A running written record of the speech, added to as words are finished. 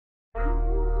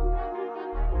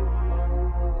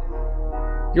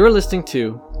You're listening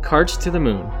to Cards to the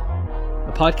Moon,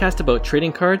 a podcast about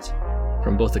trading cards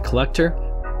from both a collector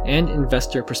and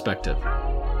investor perspective.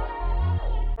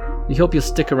 We hope you'll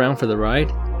stick around for the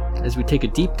ride as we take a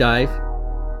deep dive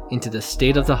into the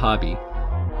state of the hobby,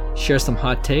 share some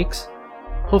hot takes,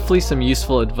 hopefully some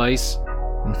useful advice,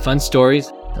 and fun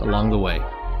stories along the way.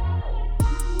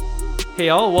 Hey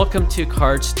all, welcome to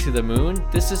Cards to the Moon.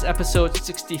 This is episode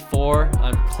 64.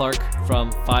 I'm Clark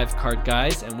from 5 Card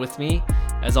Guys, and with me,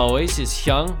 as always, is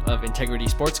Hyung of Integrity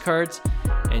Sports Cards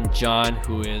and John,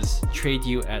 who is Trade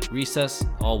You at Recess,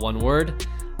 all one word,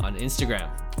 on Instagram.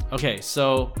 Okay,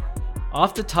 so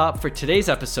off the top for today's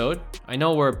episode, I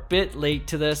know we're a bit late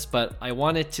to this, but I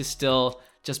wanted to still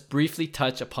just briefly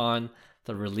touch upon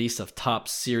the release of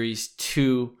Topps Series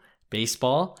 2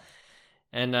 Baseball.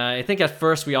 And I think at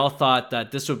first we all thought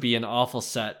that this would be an awful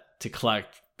set to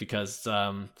collect because,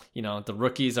 the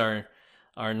rookies are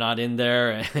not in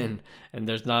there and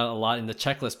there's not a lot in the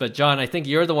checklist. But John, I think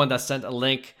you're the one that sent a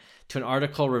link to an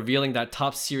article revealing that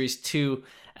Topps Series 2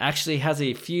 actually has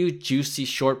a few juicy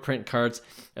short print cards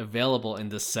available in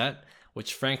this set,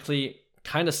 which frankly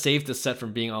kind of saved the set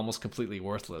from being almost completely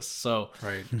worthless. So,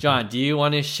 right. John, do you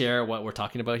want to share what we're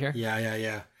talking about here?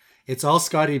 Yeah. It's all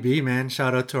Scotty B, man.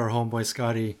 Shout out to our homeboy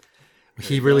Scotty.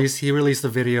 He released the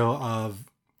video of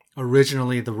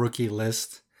originally the rookie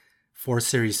list for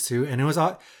Series 2, and it was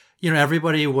all,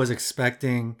 everybody was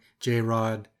expecting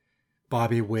J-Rod,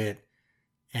 Bobby Witt,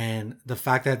 and the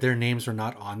fact that their names were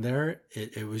not on there,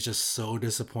 it was just so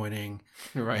disappointing.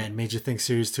 Right. And made you think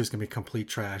Series 2 is going to be complete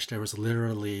trash. There was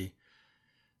literally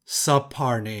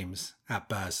subpar names at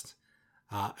best.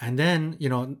 And then,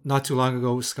 not too long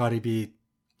ago, Scotty B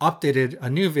updated a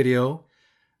new video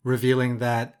revealing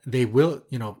that they will,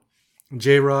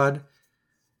 J-Rod,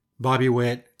 Bobby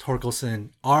Witt, Torkelson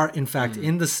are in fact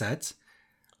in the set,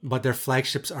 but their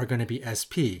flagships are going to be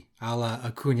SP, a la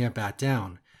Acuna Bat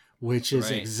Down, which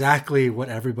is exactly what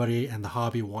everybody and the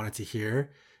hobby wanted to hear.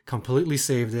 Completely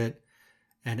saved it,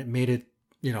 and it made it,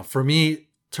 for me,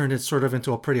 turned it sort of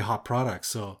into a pretty hot product.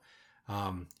 So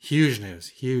huge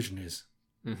news.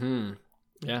 Mm-hmm.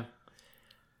 Yeah.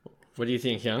 What do you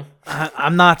think, Hyung?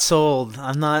 I'm not sold.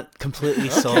 I'm not completely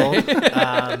sold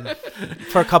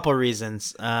for a couple of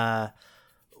reasons. I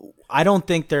don't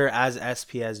think they're as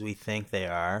SP as we think they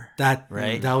are. That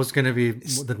was going to be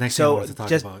the next thing I wanted to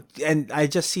talk about. And I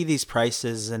just see these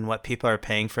prices and what people are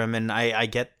paying for them, and I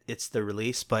get it's the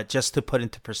release, but just to put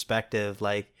into perspective,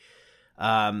 like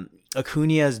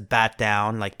Acuna's Bat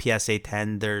Down, like PSA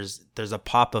 10, there's a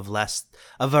pop of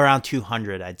around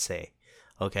 200, I'd say.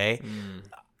 Okay.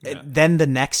 Yeah. Then the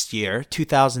next year,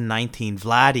 2019,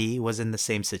 Vladdy was in the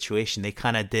same situation. They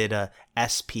kind of did a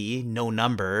SP, no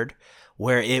numbered,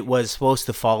 where it was supposed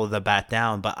to follow the Bat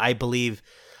Down. But I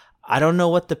don't know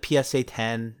what the PSA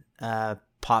 10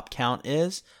 pop count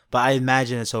is, but I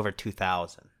imagine it's over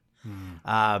 2,000.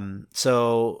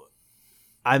 So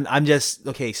I'm just,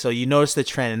 okay, so you notice the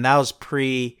trend, and that was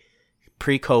pre-COVID.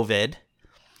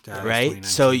 Right,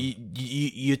 so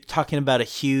you're talking about a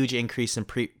huge increase in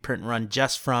print run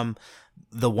just from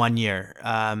the 1 year,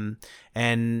 and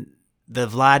the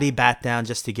Vladdy Bat Down,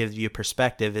 just to give you a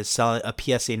perspective, is selling a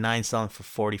PSA 9 selling for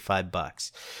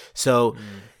 $45. So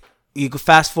you go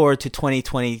fast forward to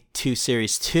 2022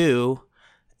 Series 2.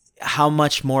 How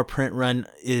much more print run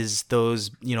is those,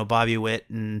 Bobby Witt,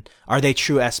 and are they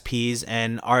true SPs,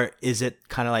 and is it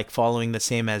kind of like following the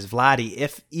same as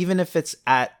Vladdy? Even if it's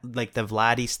at like the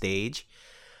Vladdy stage,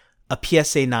 a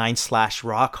PSA 9 /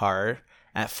 raw card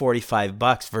at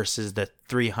 $45 versus the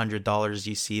 $300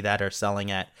 you see that are selling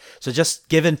at. So just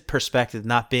given perspective,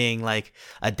 not being like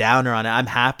a downer on it, I'm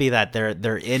happy that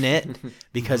they're in it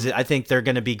because I think they're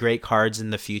going to be great cards in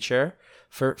the future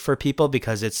for people,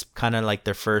 because it's kind of like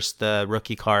their first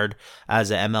rookie card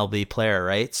as an MLB player,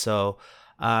 right? So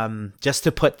just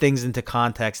to put things into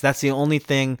context, that's the only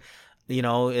thing,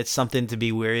 it's something to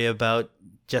be wary about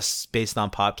just based on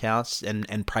pop counts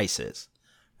and prices,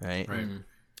 right? Right.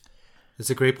 It's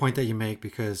a great point that you make,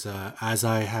 because as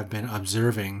I have been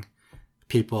observing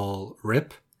people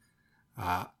rip,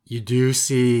 you do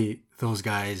see those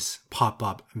guys pop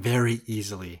up very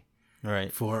easily.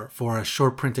 Right. For a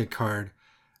short printed card,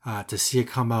 to see it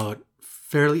come out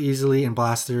fairly easily in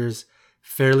blasters,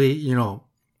 fairly,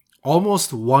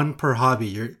 almost one per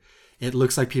hobby. It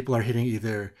looks like people are hitting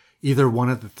either one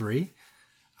of the three,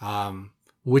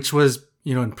 which was,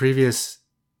 in previous,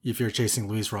 if you're chasing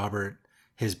Luis Robert,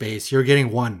 his base, you're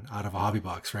getting one out of a hobby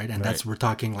box, right? And we're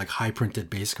talking like high printed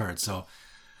base cards. So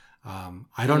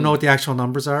I don't know what the actual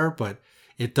numbers are, but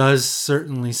it does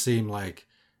certainly seem like,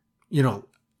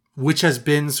 which has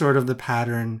been sort of the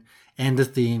pattern and the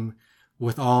theme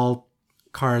with all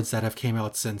cards that have came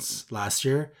out since last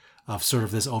year of sort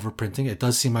of this overprinting, it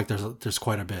does seem like there's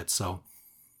quite a bit. So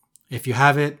if you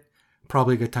have it,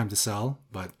 probably a good time to sell.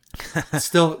 But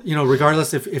still,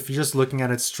 regardless, if you're just looking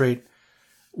at it straight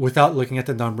without looking at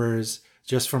the numbers,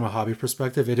 just from a hobby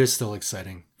perspective, it is still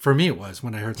exciting. For me, it was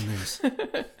when I heard the news.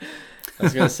 I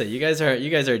was gonna say you guys are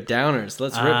downers.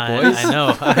 Let's rip, boys. I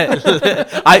know.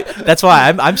 That's why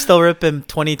I'm still ripping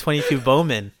 2022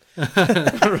 Bowman.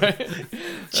 Right.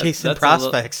 Chasing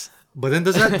prospects. But then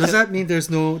does that mean there's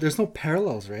no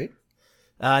parallels, right?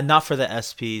 Not for the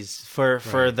SPs.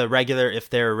 For the regular, if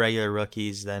they're regular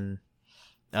rookies, then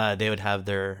they would have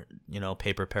their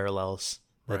paper parallels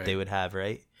that they would have,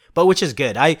 right? But which is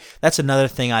good. That's another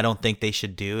thing I don't think they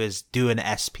should do is do an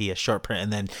SP, a short print,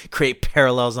 and then create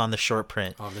parallels on the short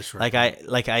print. On the short print.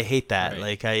 I hate that. Right.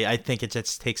 Like I think it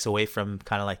just takes away from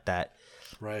kind of like that.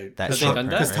 Right. That short print.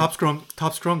 Because Topps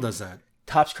Chrome does that.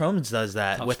 Topps Chrome does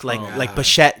that Topps with Chrome. like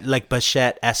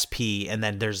Bichette SP, and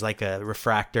then there's like a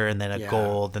refractor, and then a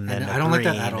gold, and then I don't like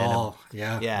that at green, all.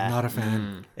 I'm not a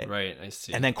fan. Right, I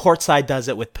see. And then Courtside does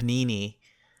it with Panini,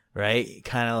 right?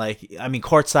 Kind of like, I mean,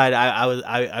 Courtside.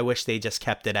 I wish they just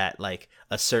kept it at like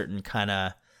a certain kind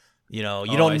of, you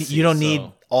don't need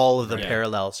all of the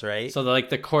parallels, right? So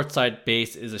the courtside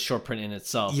base is a short print in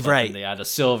itself, but right? Then they add a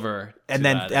silver, and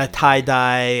then tie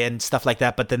dye and stuff like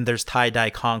that. But then there's tie dye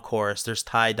concourse. There's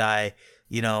tie dye,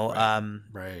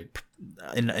 right.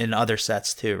 In other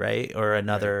sets too, right? Or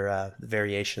another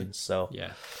variations. So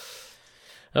yeah.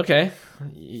 Okay,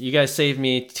 you guys saved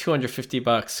me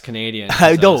 $250 Canadian.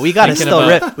 I don't. We gotta still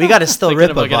rip. We gotta still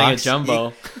rip a getting box. A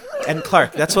jumbo. And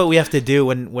Clark, that's what we have to do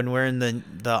when we're in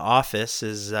the office.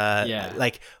 Is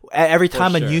like every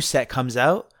time a new set comes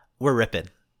out, we're ripping,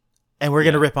 and we're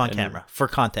gonna rip on camera for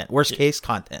content. Worst case,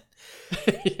 content.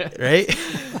 Right?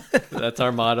 That's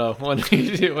our motto when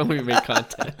we make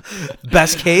content.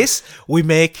 Best case, we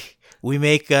make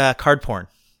card porn.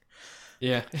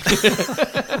 Yeah.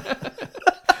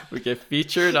 We get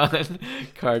featured on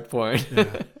card porn.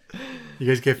 Yeah. You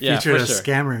guys get featured as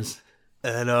scammers.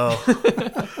 I know.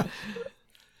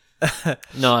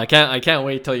 No, I can't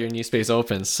wait till your new space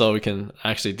opens so we can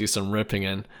actually do some ripping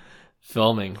and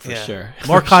filming for sure.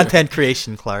 More content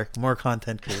creation, Clark. More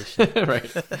content creation.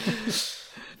 Right.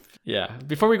 Yeah.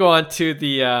 Before we go on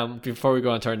to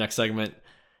our next segment,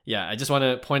 I just want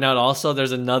to point out also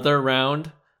there's another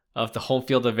round of the home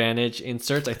field advantage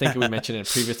inserts. I think we mentioned in a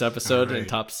previous episode in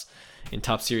Topps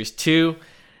Series 2.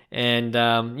 And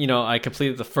I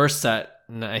completed the first set.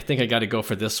 And I think I got to go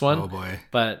for this one. Oh boy!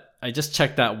 But I just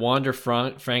checked that Wander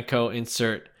Franco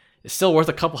insert. It's still worth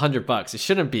a couple $100. It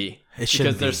shouldn't be.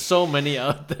 Because there's so many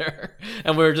out there.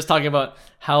 And we were just talking about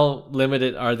how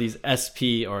limited are these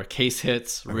SP or case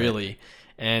hits really.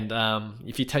 And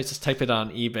if you just type it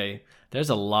on eBay, there's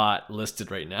a lot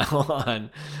listed right now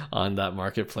on that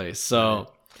marketplace.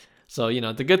 So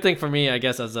the good thing for me, I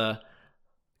guess, as a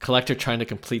collector trying to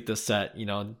complete this set,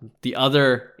 the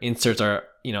other inserts are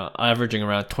averaging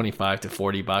around $25 to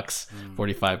 $40,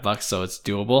 $45, so it's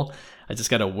doable. I just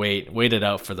gotta wait it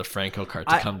out for the Franco card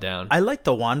to come down. I like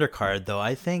the Wander card though.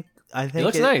 I think it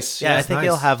looks nice. Yeah, I think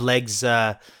it'll have legs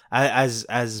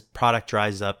as product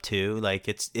dries up too. Like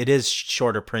it is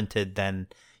shorter printed than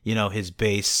his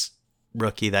base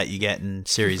rookie that you get in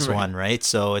Series 1, right?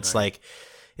 So it's like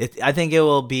I think it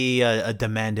will be a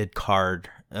demanded card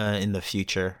in the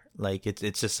future. Like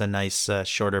it's just a nice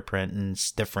shorter print and it's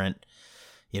different,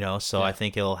 so I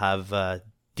think it'll have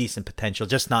decent potential,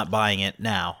 just not buying it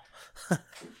now.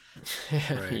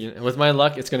 With my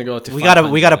luck, it's gonna go to. We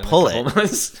gotta pull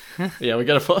it. Yeah, we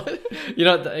gotta pull it. You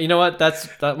know what?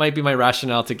 That might be my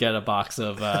rationale to get a box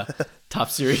of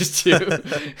Topps Series 2.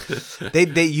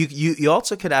 You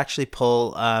also could actually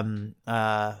pull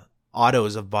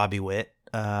autos of Bobby Witt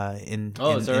in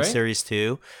Series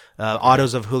 2.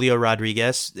 Autos of Julio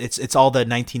Rodriguez. It's all the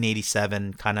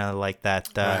 1987 kind of like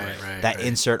that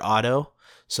insert auto.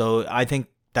 So I think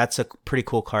that's a pretty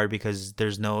cool card because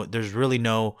there's really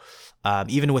no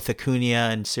even with Acuna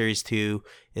in Series 2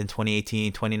 in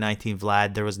 2018, 2019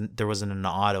 Vlad, there wasn't an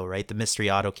auto, right? The mystery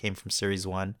auto came from Series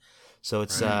 1. So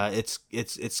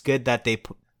it's good that they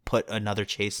put another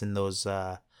chase in those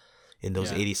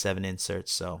 87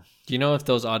 inserts. So do you know if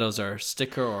those autos are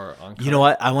sticker or on card? You know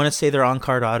what? I want to say they're on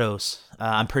card autos.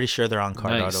 I'm pretty sure they're on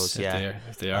card autos. Yeah,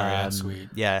 if they are, sweet.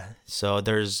 Yeah. So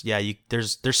there's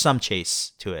some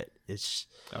chase to it. It's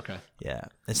okay. Yeah,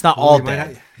 it's not all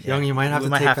bad. Young, you might have to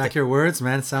take back your words,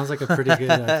 man. It sounds like a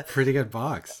pretty good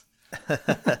box.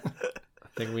 I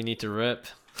think we need to rip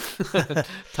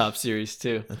Topps Series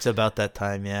 2. It's about that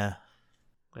time, yeah.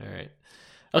 All right.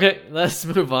 Okay, let's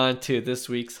move on to this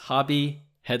week's hobby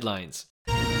headlines.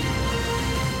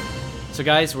 So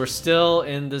guys, we're still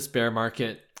in this bear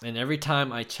market, and every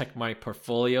time I check my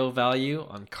portfolio value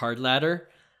on Card Ladder,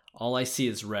 all I see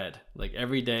is red. Like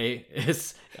every day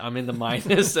I'm in the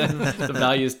minus and the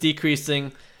value is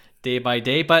decreasing day by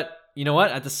day. But you know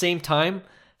what? At the same time,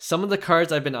 some of the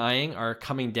cards I've been eyeing are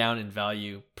coming down in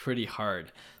value pretty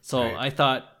hard. So I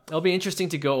thought it'll be interesting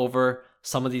to go over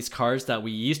some of these cards that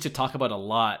we used to talk about a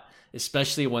lot,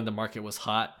 especially when the market was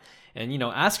hot. And,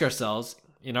 ask ourselves,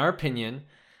 in our opinion,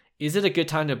 is it a good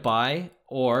time to buy,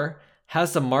 or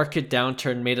has the market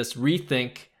downturn made us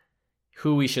rethink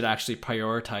who we should actually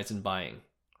prioritize in buying,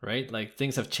 right? Like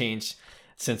things have changed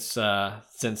since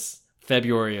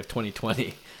February of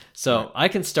 2020. So I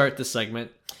can start this segment.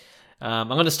 I'm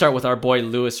going to start with our boy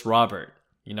Luis Robert.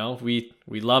 We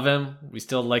love him. We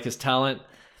still like his talent.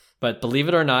 But believe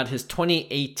it or not, his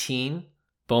 2018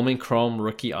 Bowman Chrome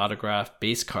rookie autograph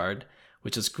base card,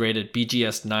 which is graded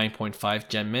BGS 9.5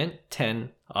 Gem Mint 10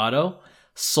 auto,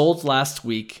 sold last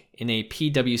week in a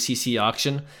PWCC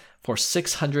auction for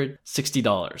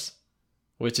 $660,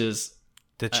 which is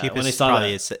the cheapest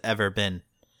probably it's ever been.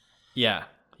 Yeah,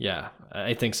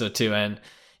 I think so too. And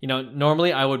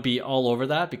normally I would be all over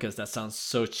that because that sounds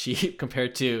so cheap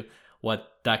compared to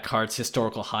what that card's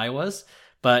historical high was.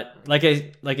 But like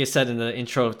I said in the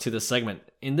intro to this segment,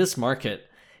 in this market,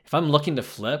 if I'm looking to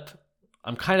flip,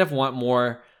 I'm kind of want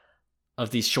more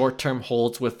of these short-term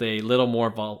holds with a little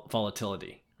more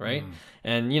volatility, right?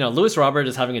 And Luis Robert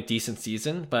is having a decent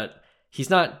season, but he's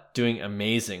not doing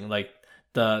amazing. Like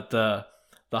the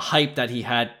hype that he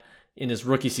had in his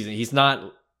rookie season, he's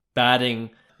not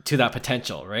batting to that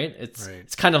potential, right?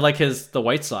 It's kind of like the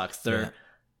White Sox. They're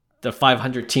the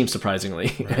 500 team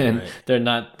surprisingly, and they're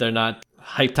not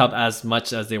hyped up as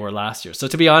much as they were last year. So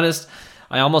to be honest,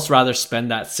 I almost rather spend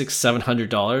that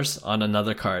 $600-700 on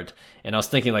another card. And I was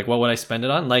thinking, like, what would I spend it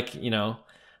on? Like,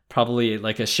 probably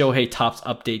like a Shohei Topps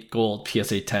Update Gold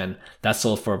PSA 10 that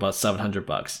sold for about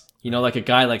 $700. Like a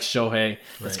guy like Shohei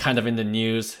that's kind of in the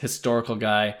news, historical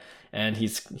guy, and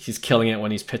he's killing it when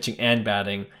he's pitching and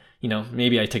batting.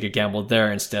 Maybe I take a gamble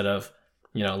there instead of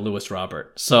Luis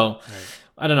Robert. So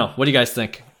I don't know. What do you guys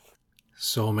think?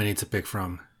 So many to pick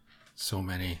from. So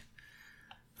many.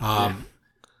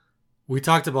 We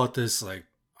talked about this, like,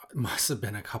 must have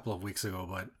been a couple of weeks ago,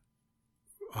 but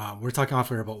we're talking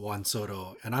off air about Juan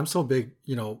Soto, and I'm so big,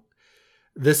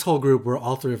 this whole group,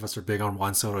 all three of us are big on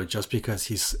Juan Soto just because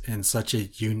he's in such a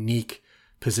unique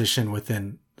position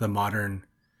within the modern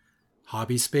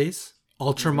hobby space,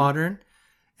 ultra modern.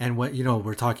 And what,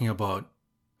 we're talking about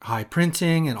high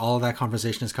printing and all of that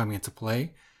conversation is coming into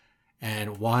play.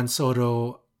 And Juan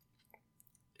Soto,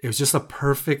 it was just a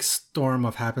perfect storm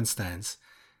of happenstance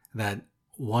that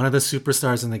one of the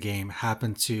superstars in the game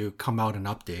happened to come out and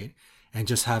update and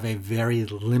just have a very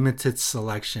limited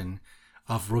selection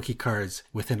of rookie cards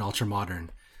within Ultra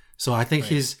Modern. So I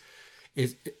think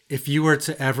if you were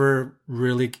to ever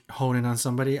really hone in on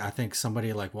somebody, I think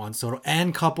somebody like Juan Soto,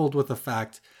 and coupled with the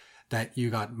fact that you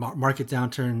got market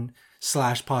downturn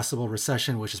 / possible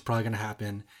recession, which is probably going to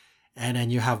happen, and then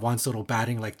you have Juan Soto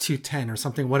batting like 210 or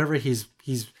something, whatever, he's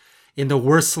in the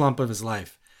worst slump of his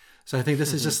life. So I think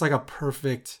this is just like a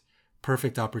perfect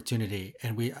opportunity.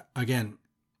 And we, again,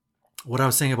 what I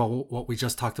was saying about what we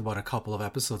just talked about a couple of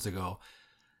episodes ago,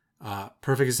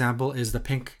 perfect example is the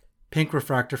pink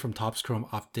refractor from Topps Chrome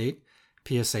Update,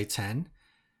 PSA 10.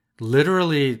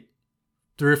 Literally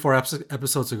 3 or 4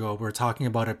 episodes ago, we were talking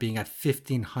about it being at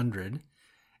 $1,500.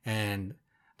 And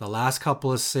the last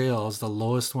couple of sales, the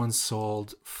lowest one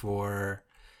sold for...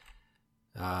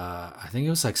 I think it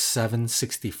was like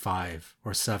 $765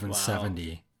 or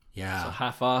 $770. Wow. Yeah. So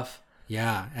half off.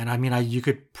 Yeah. And I mean, you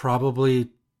could probably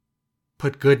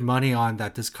put good money on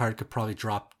that. This card could probably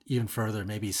drop even further,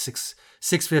 maybe $650,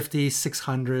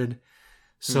 $600.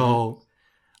 So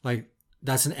like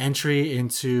that's an entry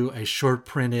into a short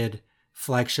printed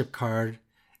flagship card.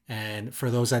 And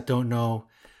for those that don't know,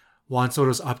 Juan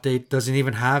Soto's update doesn't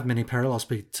even have many parallels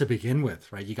to begin with,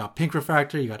 right? You got pink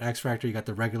refractor, you got X refractor, you got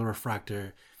the regular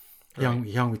refractor.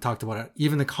 Young, we talked about it.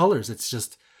 Even the colors, it's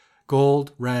just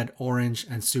gold, red, orange,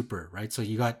 and super, right? So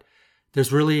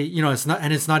there's really, it's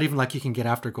not even like you can get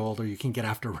after gold or you can get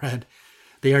after red.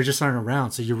 They are just aren't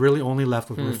around. So you're really only left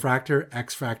with refractor,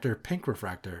 X refractor, pink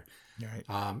refractor.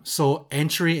 Right. So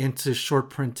entry into short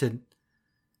printed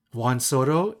Juan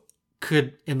Soto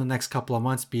could in the next couple of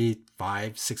months be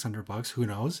 $500-600, who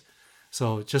knows?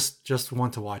 So just one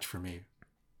to watch for me.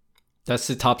 That's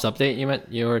the Topps update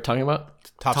you were talking about?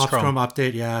 Topps Chrome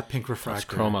update, yeah, pink refractor.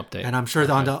 Topps Chrome update. And I'm sure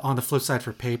on the flip side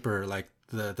for paper, like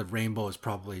the rainbow is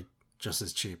probably just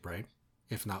as cheap, right?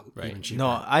 If not Right. even cheaper. No,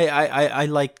 I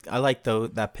like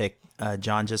that pick,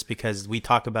 John, just because we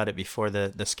talked about it before,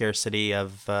 the scarcity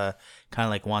of kind of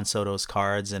like Juan Soto's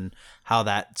cards and how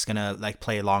that's gonna like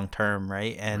play long term,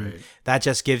 right? And that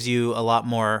just gives you a lot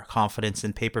more confidence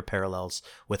in paper parallels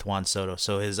with Juan Soto.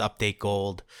 So his Update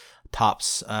Gold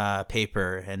Topps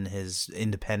paper and his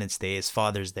Independence Day, his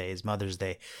Father's Day, his Mother's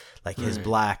Day, like his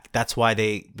black. That's why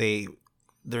there's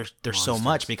so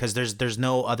much, because there's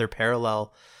no other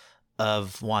parallel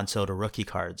of Juan Soto rookie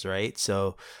cards, right?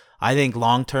 So I think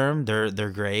long term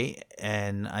they're great,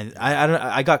 and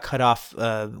I got cut off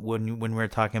when we were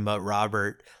talking about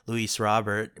Luis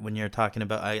Robert, when you're talking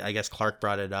about, I guess Clark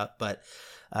brought it up, but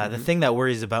the thing that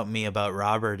worries about me about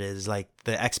Robert is like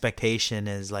the expectation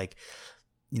is like,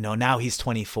 now he's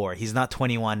 24. He's not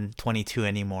 21, 22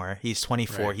 anymore. He's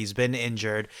 24. Right. He's been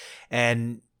injured,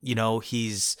 and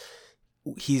he's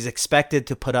expected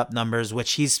to put up numbers,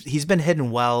 which he's been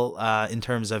hitting well in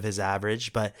terms of his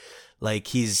average, but like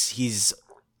he's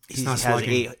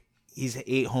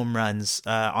 8 home runs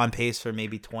on pace for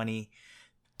maybe 20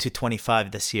 to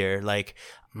 25 this year. Like,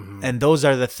 and those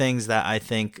are the things that I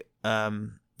think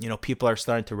people are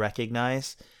starting to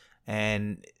recognize,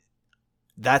 and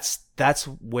that's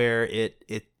where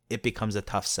it becomes a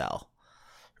tough sell.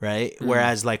 Right.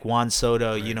 Whereas like Juan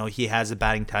Soto, he has a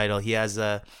batting title, he has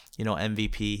a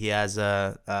MVP, he has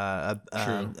a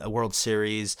World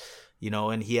Series,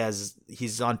 and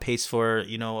he's on pace for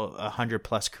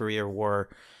 100+ career WAR,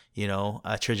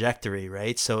 trajectory,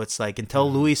 right? So it's like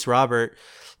until Luis Robert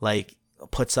like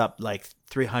puts up like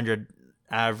 300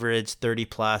 average, 30+,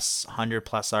 100+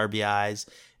 RBIs,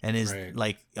 and is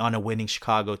like on a winning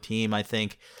Chicago team, I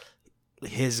think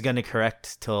he's gonna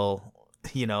correct till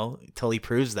he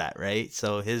proves that, right?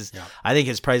 So I think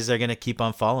his prices are going to keep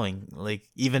on falling. Like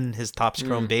even his Topps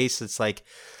Chrome base, it's like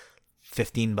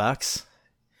 $15,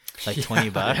 like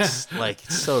 $20. Like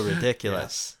it's so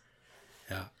ridiculous.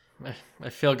 Yeah. I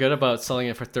feel good about selling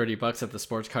it for $30 at the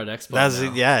Sports Card Expo. That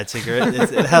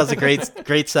was a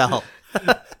great sell.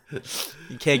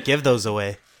 You can't give those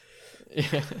away.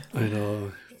 Yeah. I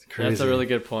know. It's crazy. That's a really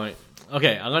good point.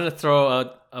 Okay, I'm going to throw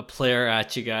out a player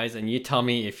at you guys, and you tell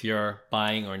me if you're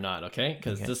buying or not, okay?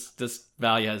 Because this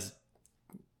value has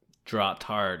dropped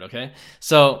hard, okay?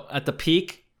 So at the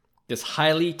peak, this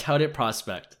highly touted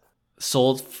prospect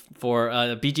sold for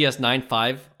a BGS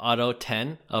 9.5 Auto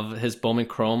 10 of his Bowman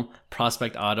Chrome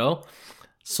Prospect Auto,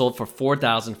 sold for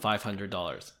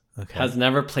 $4,500. Okay. Has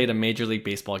never played a Major League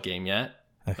Baseball game yet,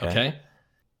 okay?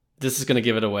 This is going to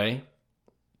give it away.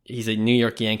 He's a New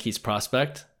York Yankees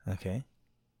prospect. Okay.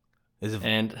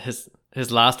 And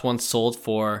his last one sold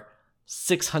for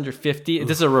 $650.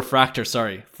 This is a refractor,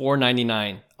 sorry.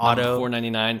 $499. Auto.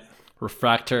 $499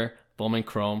 refractor Bowman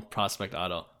Chrome Prospect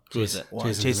Auto. Who is it?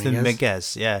 Jason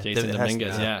Dominguez. Yeah. Jason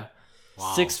Dominguez, yeah.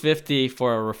 Wow. $650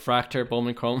 for a refractor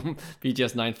Bowman Chrome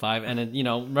BGS 9.5. And then,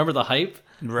 remember the hype?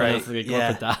 Right. It's like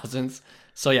going for thousands.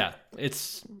 So yeah,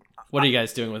 what are you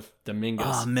guys doing with Dominguez?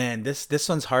 Oh man, this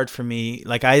one's hard for me.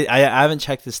 Like I haven't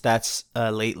checked the stats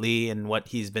lately and what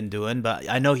he's been doing, but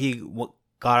I know he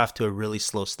got off to a really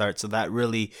slow start. So that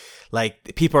really,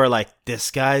 like, people are like,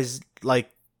 this guy's like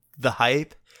the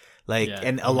hype, like,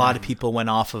 and a lot of people went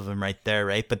off of him right there,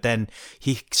 right? But then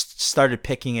he started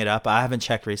picking it up. I haven't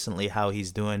checked recently how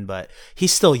he's doing, but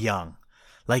he's still young.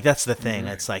 Like that's the thing.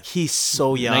 It's like he's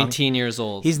so young. 19 years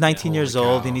old. He's 19 years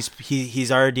old, and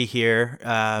he's already here.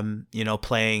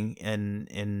 Playing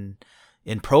in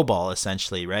pro ball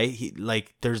essentially, right?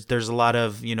 There's a lot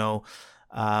of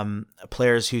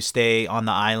players who stay on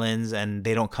the islands and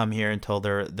they don't come here until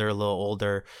they're a little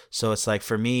older. So it's like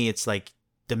for me, it's like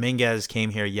Dominguez came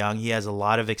here young. He has a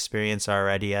lot of experience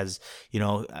already. As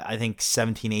I think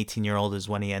 17, 18-year-old is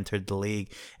when he entered the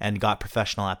league and got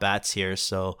professional at bats here.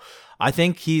 So I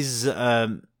think he's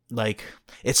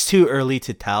it's too early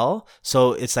to tell.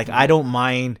 So it's like I don't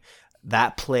mind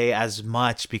that play as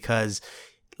much because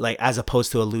like as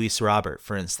opposed to a Luis Robert,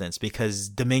 for instance, because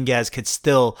Dominguez could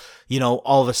still,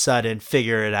 all of a sudden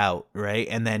figure it out, right?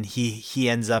 And then he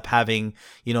ends up having,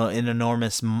 an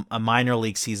enormous a minor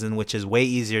league season, which is way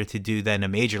easier to do than a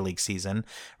major league season,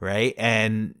 right?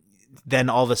 And then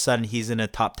all of a sudden he's in a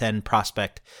top 10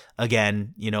 prospect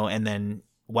again, and then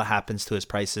what happens to his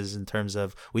prices in terms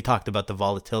of, we talked about the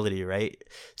volatility, right?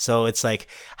 So it's like,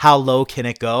 how low can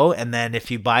it go? And then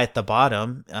if you buy at the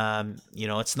bottom,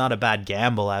 it's not a bad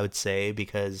gamble, I would say,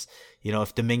 because,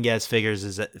 if Dominguez figures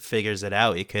it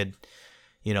out, it could,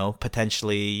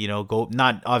 potentially,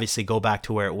 not obviously go back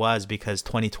to where it was, because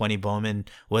 2020 Bowman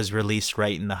was released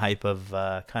right in the hype of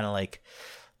kind of like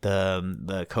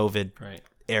the COVID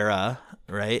era,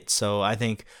 right? So I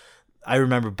think I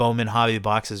remember Bowman hobby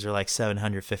boxes are like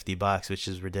 $750, which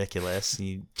is ridiculous.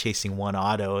 You chasing one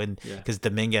auto, and because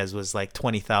Dominguez was like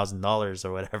 $20,000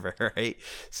 or whatever, right?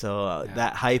 So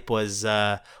that hype was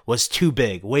too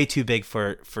big, way too big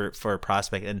for a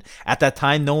prospect. And at that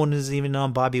time, no one was even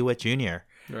on Bobby Witt Jr.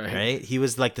 Right? He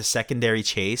was like the secondary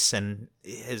chase, and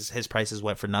his prices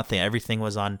went for nothing. Everything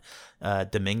was on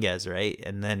Dominguez, right?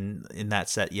 And then in that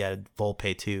set, you had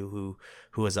Volpe too,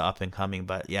 who was up and coming.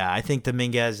 But yeah, I think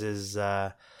Dominguez is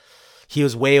he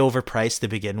was way overpriced to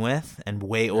begin with and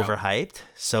way overhyped.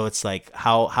 So it's like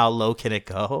how low can it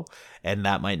go? And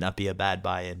that might not be a bad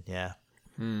buy-in. Yeah.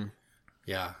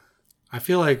 Yeah. I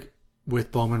feel like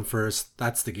with Bowman first,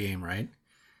 that's the game, right?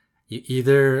 You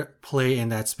either play in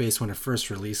that space when it first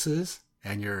releases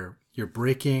and you're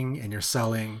breaking and you're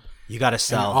selling. You got to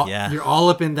sell. You're all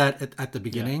up in that at the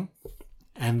beginning. Yeah.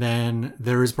 And then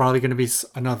there is probably going to be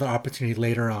another opportunity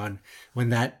later on when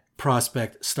that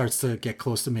prospect starts to get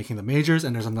close to making the majors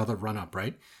and there's another run up,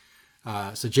 right?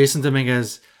 So Jason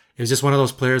Dominguez is just one of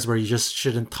those players where you just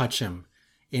shouldn't touch him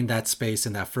in that space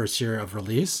in that first year of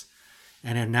release.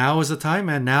 And then now is the time,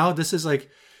 man. Now this is like,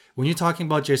 when you're talking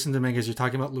about Jason Dominguez, you're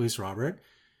talking about Luis Robert.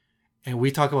 And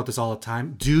we talk about this all the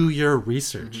time. Do your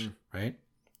research, right?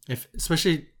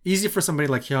 Especially easy for somebody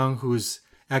like Hyung, who's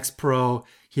ex-pro,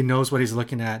 he knows what he's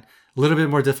looking at. A little bit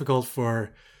more difficult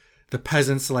for the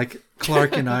peasants like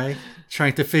Clark and I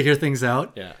trying to figure things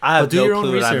out. Yeah, I have no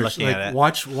clue what I'm looking at.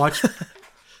 Watch,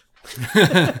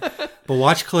 but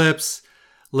watch clips,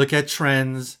 look at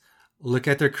trends, look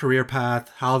at their career path,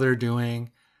 how they're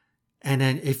doing, and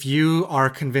then if you are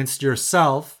convinced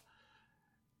yourself,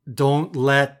 don't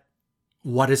let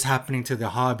what is happening to the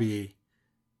hobby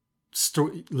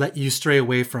let you stray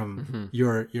away from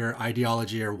your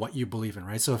ideology or what you believe in,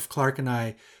 right? So if Clark and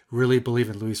I really believe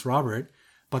in Luis Robert,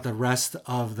 but the rest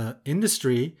of the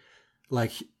industry,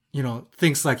 like,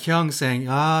 thinks like Hyung saying,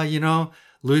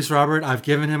 Luis Robert, I've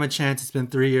given him a chance. It's been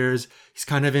 3 years. He's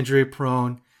kind of injury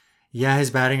prone. Yeah,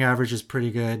 his batting average is pretty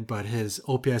good, but his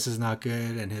OPS is not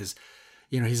good. And his,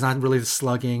 he's not really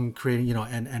slugging, creating,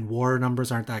 and WAR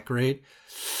numbers aren't that great.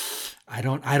 I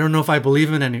don't know if I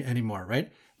believe in it anymore, right?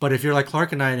 But if you're like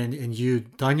Clark and I and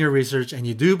you've done your research and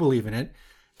you do believe in it,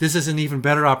 this is an even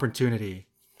better opportunity,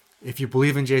 if you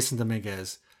believe in Jason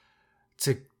Dominguez,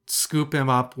 to scoop him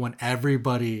up when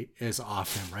everybody is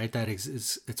off him, right?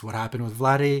 It's what happened with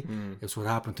Vladdy. It's what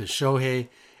happened to Shohei.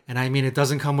 And I mean, it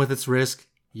doesn't come with its risk.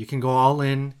 You can go all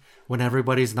in when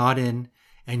everybody's not in,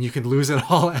 and you can lose it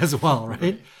all as well,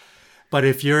 right? But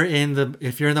if you're in the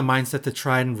mindset to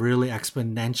try and really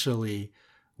exponentially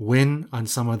win on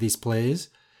some of these plays,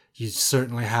 you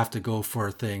certainly have to go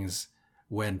for things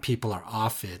when people are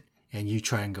off it and you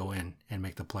try and go in and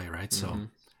make the play, right? So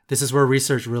this is where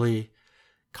research really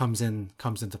comes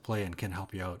into play and can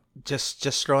help you out.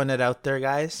 Just throwing it out there,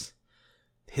 guys.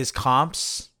 His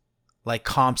comps, like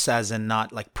comps as in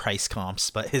not like price comps,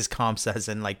 but his comps as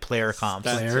in like player comps.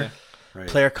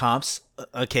 Player comps.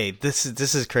 Okay, this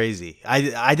is crazy.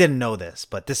 I didn't know this,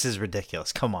 but this is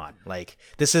ridiculous. Come on, like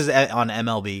this is on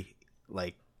MLB,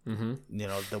 like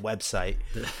the website.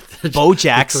 Bo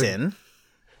Jackson,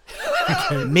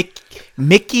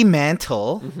 Mickey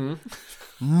Mantle,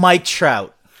 Mike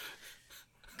Trout.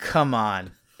 Come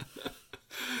on.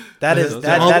 That is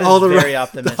very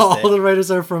optimistic. All the writers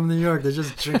are from New York. They're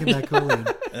just drinking that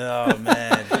Kool-Aid. Oh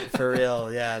man, for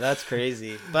real. Yeah, that's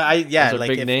crazy. But those are like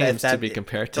big names to be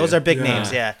compared to. Those are big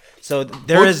names. Yeah. So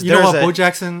Bo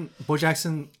Jackson.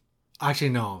 Actually,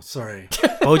 no. Sorry.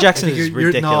 Bo Jackson is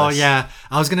ridiculous. No, yeah.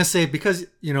 I was gonna say because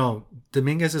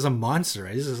Dominguez is a monster.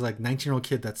 Right? This is like 19-year-old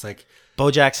kid that's like Bo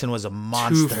Jackson was a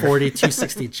monster. 240,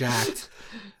 260 jacked.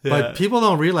 Yeah. But people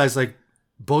don't realize like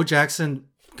Bo Jackson.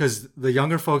 Because the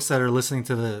younger folks that are listening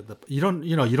to the you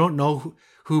don't know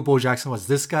who Bo Jackson was.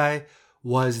 This guy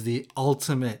was the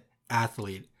ultimate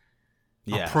athlete,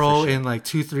 a pro in like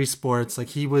 2-3 sports. Like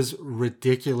he was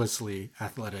ridiculously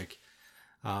athletic.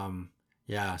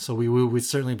 So we would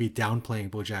certainly be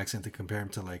downplaying Bo Jackson to compare him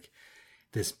to like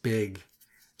this big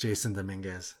Jason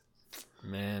Dominguez.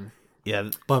 Man.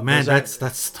 Yeah, but man, those are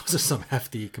some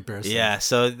hefty comparisons. Yeah,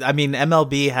 so I mean,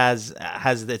 MLB has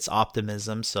its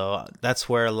optimism, so that's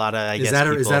where a lot of is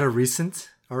that a recent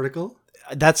article?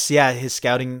 That's his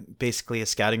scouting, basically a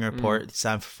scouting report. It's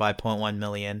signed for $5.1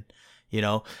 million.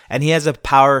 And he has a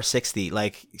power 60.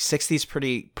 Like 60 is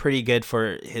pretty good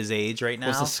for his age right now.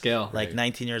 What's the scale? Like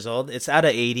 19 years old. It's out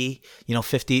of 80.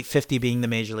 50 being the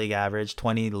major league average,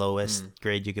 20 lowest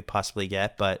grade you could possibly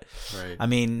get. But I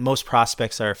mean, most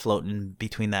prospects are floating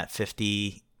between that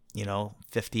 50,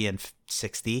 50 and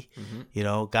 60.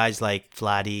 Guys like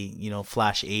Vladdy,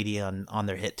 flash 80 on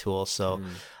their hit tool. So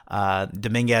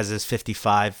Dominguez is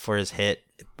 55 for his hit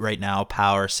right now.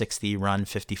 Power 60, run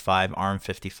 55, arm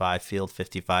 55, field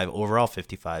 55, overall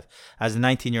 55. As a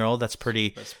 19-year-old, that's pretty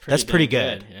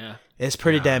good. Yeah. It's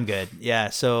pretty damn good. Yeah.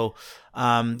 So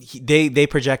they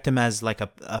project him as like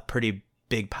a pretty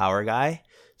big power guy.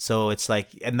 So it's like,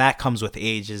 and that comes with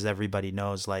age, as everybody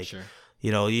knows. Like, Sure.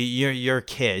 you know, you're a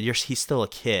kid. He's still a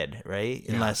kid, right?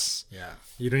 Unless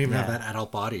you don't even have that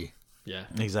adult body. Yeah.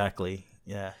 Exactly.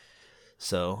 Yeah.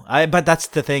 So but that's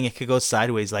the thing. It could go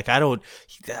sideways. Like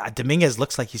Dominguez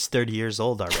looks like he's 30 years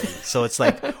old already. So it's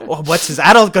like, well, what's his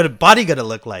adult body gonna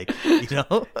look like? You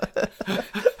know,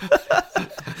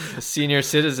 A senior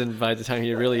citizen by the time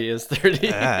he really is 30.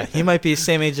 Yeah, he might be the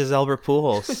same age as Albert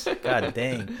Pujols. God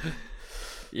dang.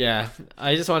 Yeah,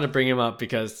 I just wanted to bring him up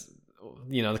because,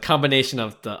 you know, the combination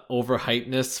of the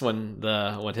overhypeness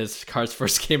when his cards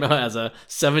first came out as a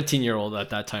 17-year-old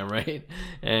at that time, right?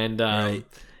 And Right.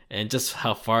 And just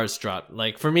how far it's dropped.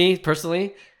 Like for me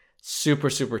personally, super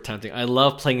super tempting. I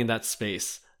love playing in that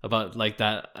space about like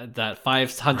that $500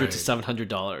 to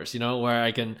 $700. You know, where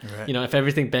I can, you know, if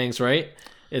everything bangs right,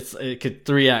 it could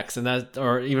 3x and that,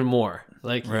 or even more.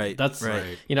 Like that's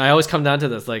you know, I always come down to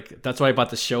this. Like that's why I bought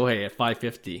the Shohei at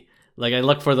 550. Like I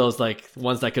look for those like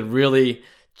ones that could really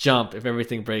jump if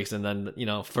everything breaks, and then, you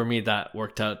know, for me that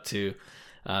worked out to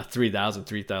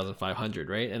 3,500,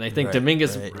 right? And I think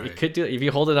Dominguez, it could do, if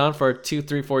you hold it on for 2,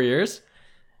 3, 4 years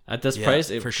at this price,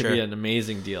 it could be an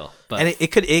amazing deal. But and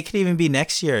it could even be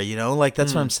next year, you know, like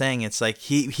that's what I'm saying. It's like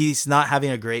he's not having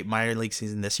a great minor league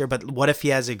season this year, but what if he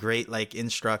has a great like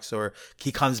instructs, or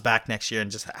he comes back next year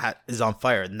and just is on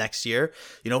fire next year?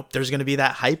 You know, there's going to be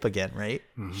that hype again, right?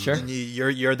 Sure, and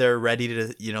you're there ready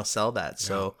to, you know, sell that.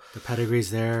 So the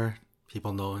pedigree's there,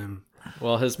 people know him.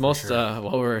 well, his most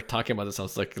while we were talking about this, I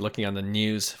was like looking on the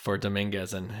news for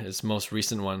Dominguez, and his most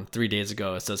recent one 3 days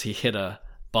ago, it says he hit a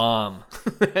bomb.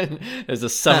 There's a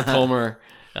 7th homer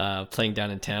playing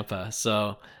down in Tampa.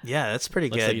 So yeah, that's pretty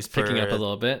looks good. like he's picking up a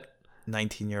little bit.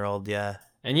 19-year-old, yeah.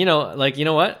 And you know, like, you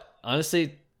know what?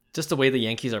 Honestly, just the way the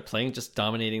Yankees are playing, just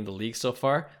dominating the league so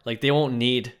far, like they won't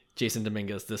need Jason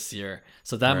Dominguez this year.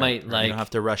 So that might like, you don't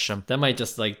have to rush him. that might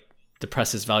just like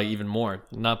depress his value even more.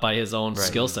 Not by his own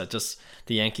skill set, just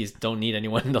the Yankees don't need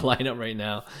anyone in the lineup right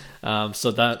now.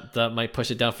 So that might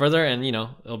push it down further. And, you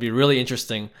know, it'll be really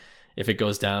interesting if it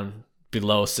goes down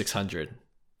below 600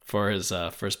 for his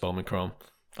first Bowman Chrome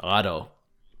auto.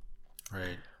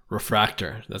 Right.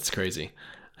 Refractor. That's crazy.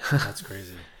 That's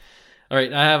crazy. All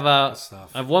right, I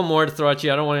have one more to throw at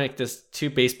you. I don't want to make this too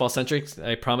baseball centric.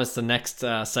 I promise the next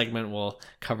segment will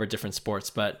cover different sports.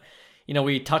 But, you know,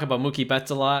 we talk about Mookie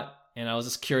Betts a lot, and I was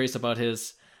just curious about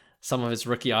some of his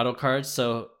rookie auto cards.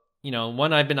 So, you know,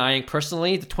 one I've been eyeing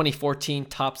personally, the 2014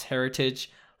 Topps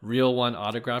Heritage Real One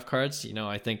autograph cards. You know,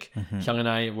 I think Hyung and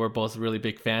I were both really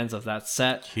big fans of that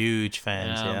set. Huge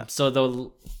fans, yeah. So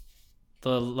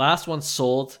the last one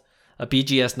sold, a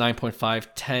BGS 9.5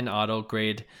 10 auto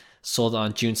grade, sold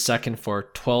on June 2nd for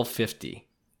 $1,250,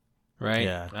 right?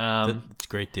 Yeah, it's a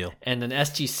great deal. And then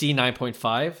SGC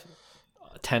 9.5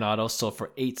 10 auto sold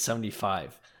for $875.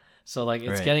 So like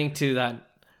it's getting to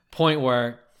that point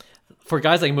where for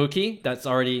guys like Mookie, that's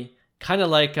already kind of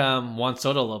like Juan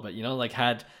Soto a little bit, you know, like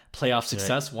had playoff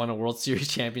success, won a World Series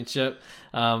championship,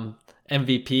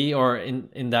 MVP, or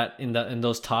in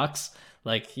those talks.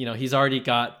 Like, you know, he's already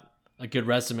got a good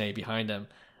resume behind him.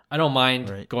 I don't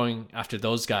mind going after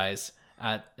those guys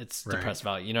at its depressed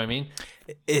value. You know what I mean?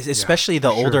 Especially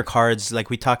the older cards, like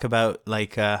we talk about,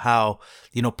 like how,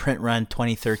 you know, print run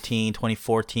 2013,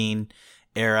 2014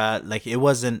 era, like it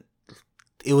was a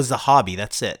hobby.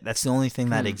 That's it. That's the only thing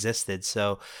that existed.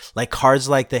 So like cards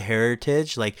like the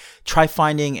Heritage, like try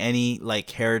finding any like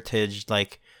Heritage,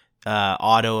 like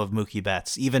auto of Mookie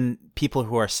Betts, even people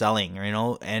who are selling, you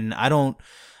know, and I don't,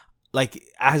 like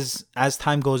as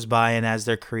time goes by and as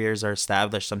their careers are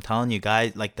established, I'm telling you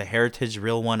guys, like the Heritage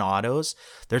Real One autos,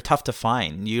 they're tough to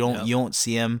find. You don't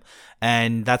see them,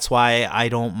 and that's why I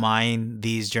don't mind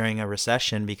these during a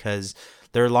recession, because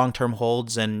they're long-term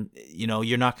holds, and you know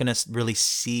you're not going to really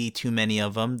see too many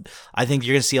of them. I think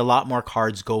you're going to see a lot more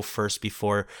cards go first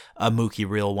before a Mookie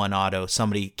Real One auto.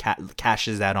 Somebody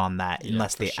cashes that on that,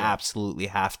 unless they absolutely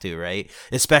have to, right?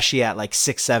 Especially at like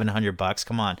 $600-700.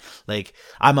 Come on, like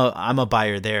I'm a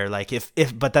buyer there. Like if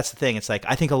but that's the thing. It's like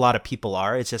I think a lot of people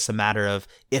are. It's just a matter of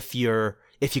if you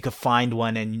could find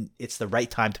one and it's the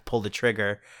right time to pull the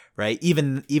trigger, right?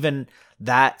 Even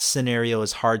that scenario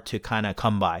is hard to kind of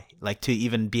come by, like to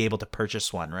even be able to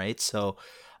purchase one, right? So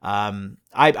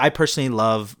I personally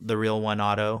love the Real One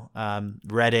auto.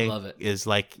 Redding is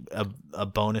like a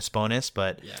bonus,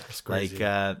 but it's crazy.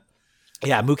 Like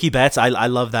Yeah, Mookie Betts, I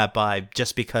love that buy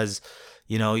just because,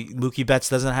 Mookie Betts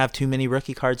doesn't have too many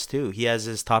rookie cards too. He has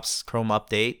his Topps Chrome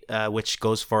update, which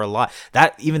goes for a lot.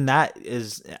 That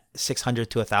is $600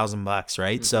 to $1,000,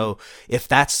 right? Mm-hmm. So if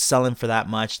that's selling for that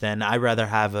much, then I'd rather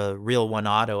have a real one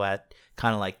auto at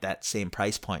kind of like that same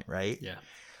price point, right? Yeah.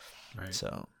 Right.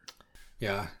 So.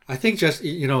 Yeah, I think just,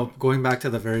 going back to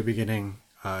the very beginning,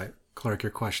 Clark,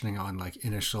 you're questioning on like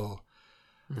initial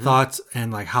thoughts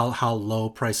and like how low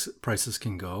prices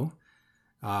can go.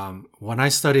 When I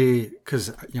study,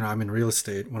 because I'm in real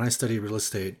estate. When I study real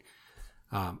estate,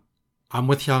 I'm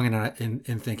with Hyung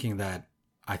in thinking that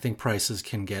I think prices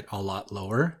can get a lot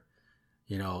lower.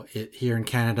 Here in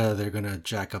Canada, they're gonna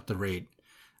jack up the rate,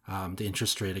 the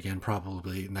interest rate again,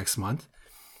 probably next month,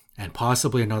 and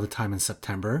possibly another time in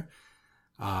September.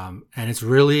 And it's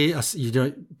really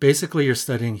basically you're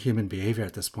studying human behavior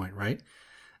at this point, right?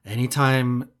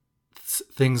 Anytime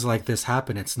things like this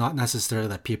happen, it's not necessarily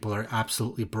that people are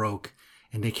absolutely broke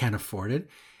and they can't afford it.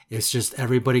 It's just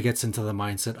everybody gets into the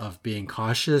mindset of being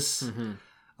cautious,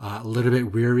 a little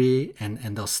bit weary, and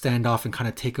they'll stand off and kind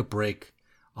of take a break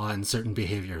on certain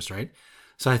behaviors, right?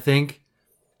 So I think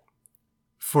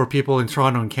for people in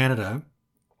Toronto and Canada,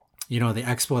 the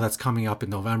expo that's coming up in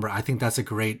November, I think that's a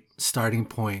great starting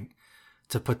point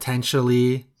to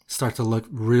potentially start to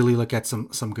look at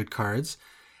some good cards.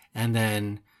 And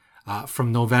then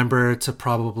from November to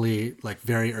probably like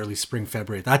very early spring,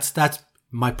 February. That's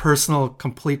my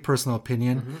complete personal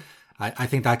opinion. I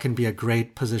think that can be a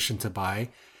great position to buy.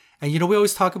 And, we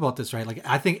always talk about this, right? Like,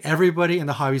 I think everybody in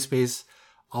the hobby space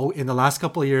in the last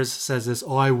couple of years says this,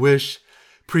 I wish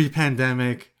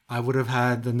pre-pandemic I would have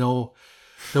had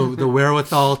the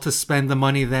wherewithal to spend the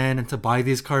money then and to buy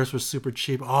these cars for super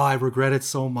cheap. I regret it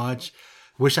so much.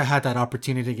 Wish I had that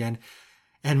opportunity again.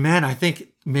 And man, I think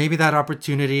maybe that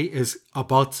opportunity is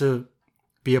about to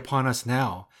be upon us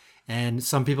now. And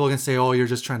some people can say, you're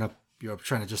trying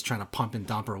to pump and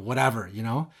dump or whatever,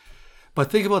 But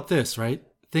think about this, right?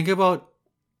 Think about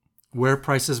where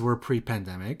prices were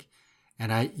pre-pandemic.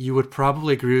 And you would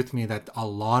probably agree with me that a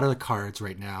lot of the cards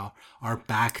right now are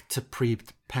back to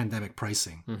pre-pandemic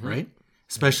pricing, right?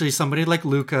 Especially somebody like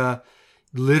Luka,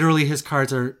 literally his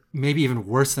cards are maybe even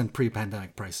worse than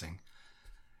pre-pandemic pricing.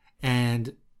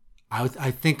 And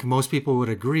I think most people would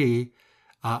agree,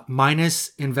 minus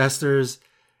investors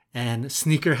and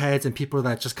sneakerheads and people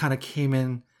that just kind of came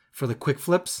in for the quick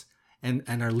flips and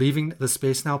are leaving the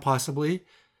space now possibly.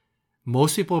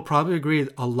 Most people will probably agree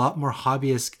a lot more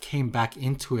hobbyists came back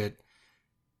into it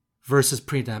versus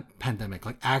pre-pandemic.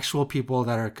 Like actual people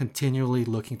that are continually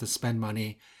looking to spend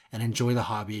money and enjoy the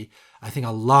hobby. I think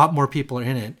a lot more people are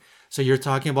in it. So you're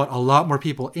talking about a lot more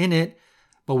people in it,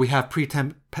 but we have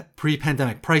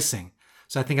pre-pandemic pricing.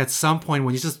 So I think at some point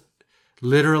when you just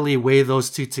literally weigh those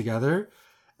two together,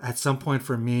 at some point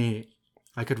for me,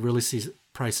 I could really see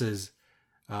prices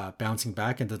bouncing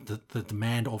back and the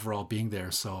demand overall being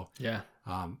there. So yeah,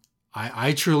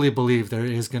 I truly believe there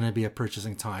is going to be a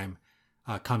purchasing time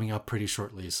coming up pretty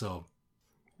shortly. So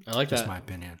I like that. That's my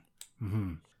opinion.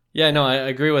 Mm-hmm. Yeah, no, I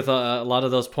agree with a lot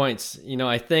of those points.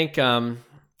 I think,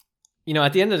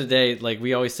 at the end of the day, like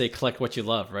we always say, collect what you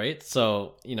love, right?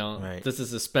 So, right. This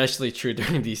is especially true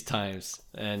during these times.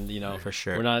 And, for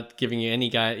sure, we're not giving you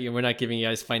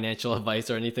guys financial advice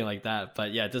or anything like that.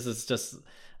 But yeah, this is just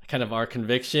kind of our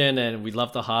conviction, and we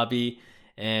love the hobby.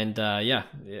 And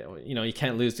you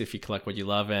can't lose if you collect what you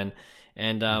love. But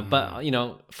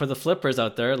for the flippers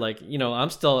out there, like, I'm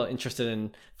still interested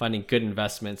in finding good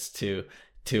investments to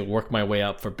work my way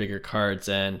up for bigger cards.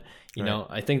 And,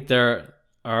 I think there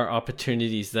are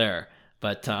opportunities there,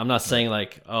 but I'm not saying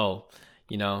like,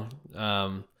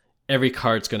 every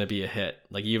card's going to be a hit.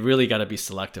 Like you really got to be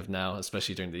selective now,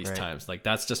 especially during these times. Like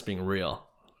that's just being real.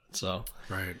 So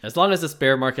as long as this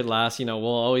bear market lasts, we'll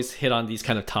always hit on these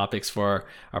kind of topics for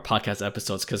our podcast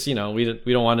episodes. Cause we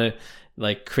don't want to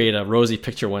like create a rosy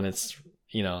picture when it's,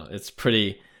 it's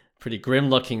pretty grim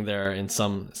looking there in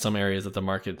some areas of the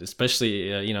market,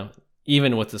 especially,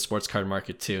 even with the sports card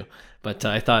market too. But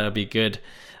I thought it'd be good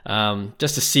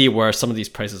just to see where some of these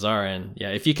prices are. And yeah,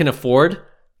 if you can afford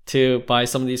to buy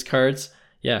some of these cards,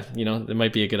 there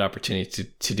might be a good opportunity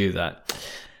to do that.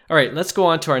 All right, let's go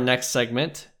on to our next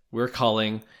segment. We're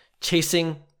calling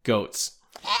Chasing Goats.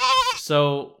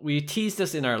 So we teased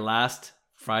this in our last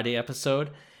Friday episode.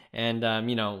 And,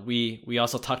 we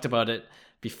also talked about it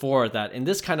before that in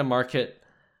this kind of market,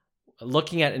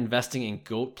 looking at investing in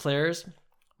GOAT players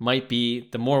might be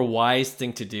the more wise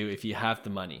thing to do if you have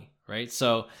the money, right?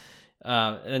 So,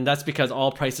 and that's because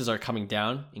all prices are coming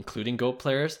down, including GOAT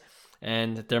players,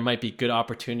 and there might be good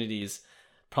opportunities,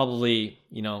 probably,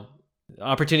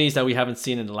 opportunities that we haven't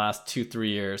seen in the last 2-3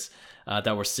 years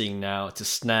that we're seeing now to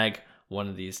snag one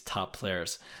of these top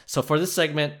players. So for this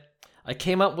segment, I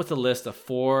came up with a list of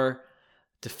 4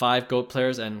 to 5 GOAT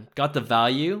players and got the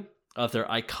value of their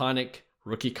iconic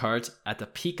rookie cards at the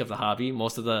peak of the hobby.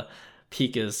 Most of the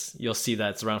peak is, you'll see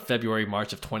that it's around February,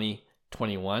 March of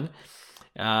 2021.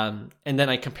 And then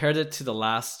I compared it to the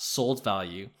last sold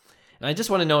value. And I just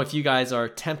want to know if you guys are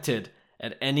tempted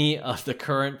at any of the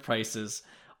current prices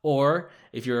or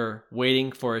if you're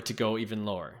waiting for it to go even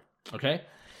lower. Okay?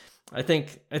 I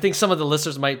think some of the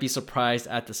listeners might be surprised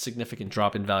at the significant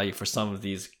drop in value for some of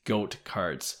these GOAT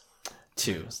cards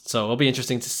too. So it'll be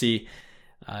interesting to see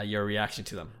your reaction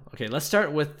to them. Okay, let's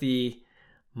start with the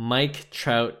Mike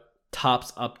Trout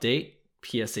Topps update,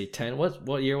 PSA 10.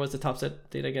 What year was the Topps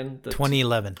update again?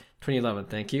 2011. 2011,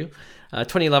 thank you.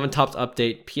 2011 Topps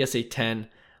update, PSA 10,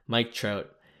 Mike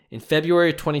Trout. In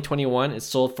February 2021, it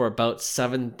sold for about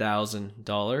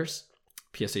 $7,000,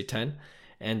 PSA 10.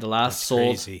 And the last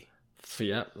sold... Crazy.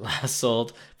 Last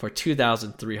sold for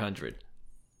 $2,300.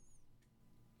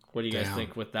 What do you guys Damn.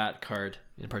 think with that card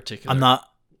in particular?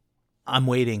 I'm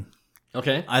waiting.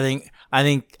 Okay. I think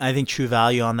true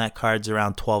value on that card's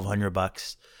around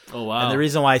 $1,200. Oh wow. And the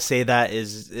reason why I say that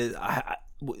is I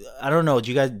don't know.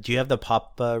 Do you have the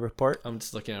pop report? I'm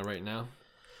just looking at it right now.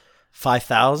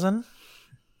 5,000,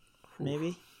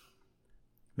 maybe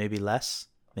less,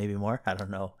 maybe more. I don't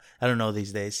know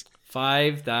these days.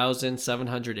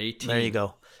 5,718. There you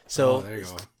go. So there you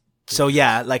go. So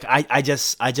yeah, like I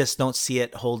just don't see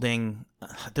it holding.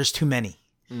 There's too many.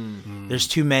 There's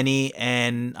too many,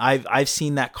 and I've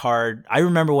seen that card. I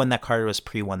remember when that card was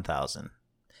pre 1,000.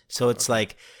 So it's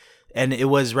like, and it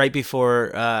was right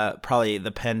before probably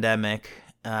the pandemic.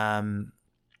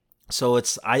 So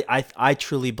it's I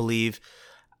truly believe,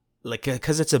 like,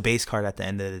 because it's a base card at the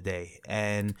end of the day,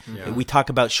 and we talk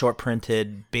about short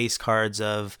printed base cards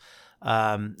of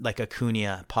like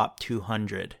Acuna Pop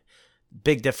 200.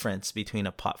 Big difference between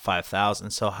a Pop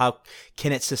 5,000. So how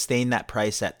can it sustain that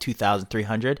price at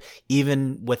 2,300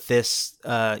 even with this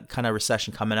kind of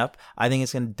recession coming up? I think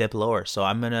it's going to dip lower. So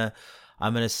I'm gonna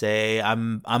say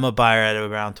I'm a buyer at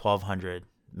around 1,200,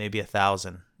 maybe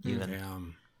 1,000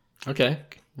 even. Okay,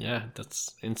 yeah,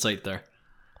 that's insight there.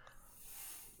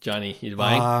 Johnny, you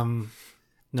buying?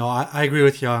 No, I agree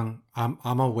with Young.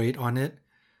 I'm a wait on it.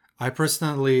 I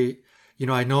personally,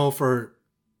 I know for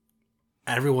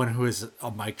everyone who is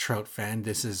a Mike Trout fan,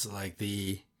 this is like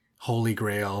the holy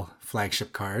grail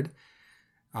flagship card.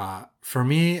 For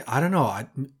me, I don't know.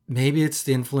 Maybe it's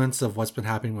the influence of what's been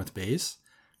happening with base.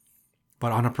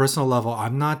 But on a personal level,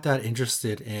 I'm not that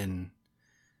interested in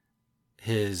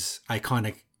his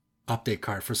iconic update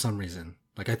card for some reason.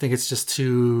 Like, I think it's just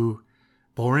too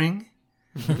boring,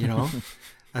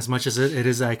 as much as it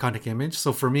is an iconic image.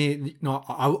 So for me,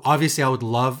 obviously I would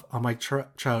love a Mike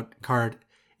Trout card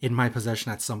in my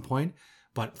possession at some point,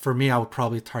 but for me, I would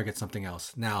probably target something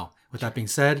else. Now, with that being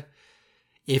said,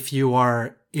 if you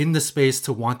are in the space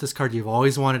to want this card, you've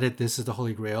always wanted it, this is the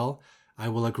holy grail, I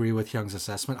will agree with Young's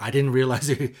assessment. I didn't realize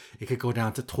it could go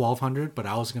down to 1,200, but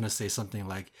I was going to say something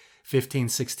like 15,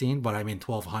 16, but I mean,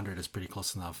 1,200 is pretty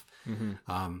close enough.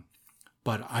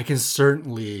 But I can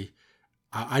certainly,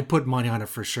 I'd put money on it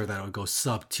for sure that it would go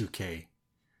sub 2K.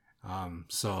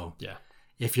 So Yeah.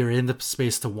 If you're in the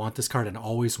space to want this card and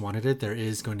always wanted it, there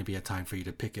is going to be a time for you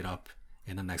to pick it up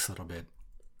in the next little bit.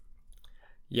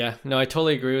 Yeah, no, I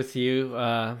totally agree with you,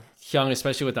 Hyung,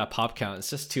 especially with that pop count. It's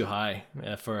just too high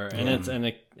it's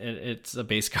a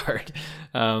base card,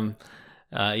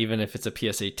 even if it's a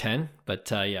PSA 10.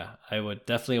 But yeah, I would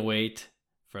definitely wait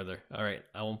further. All right,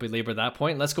 I won't belabor that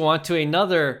point. Let's go on to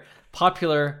another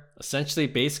popular, essentially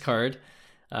base card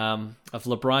of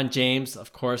LeBron James.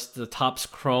 Of course, the Topps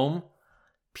Chrome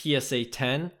PSA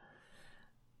 10.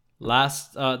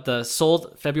 The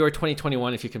sold February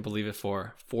 2021, if you can believe it,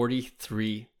 for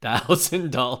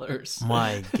 $43,000.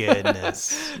 My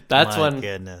goodness.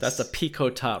 That's a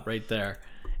Pico top right there.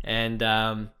 And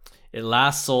it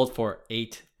last sold for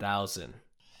 $8,000.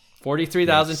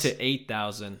 $43,000 to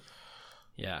 $8,000.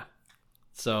 Yeah.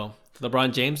 So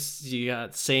LeBron James, you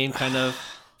got the same kind of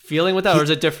feeling with that, or is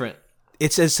it different?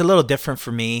 It's a little different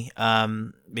for me,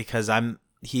 because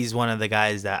he's one of the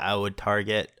guys that I would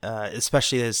target,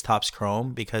 especially his Topps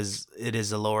Chrome, because it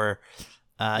is a lower,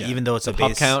 even though it's the a pop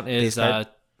base count is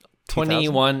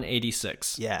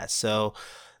 2186. Yeah, so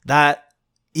that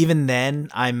even then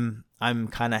I'm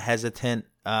kind of hesitant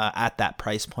at that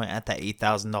price point, at that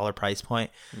 $8,000 price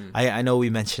point. I know we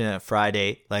mentioned it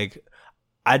Friday. Like,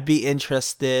 I'd be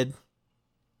interested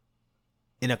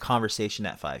in a conversation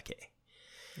at $5K.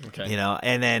 Okay. You know,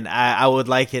 and then I would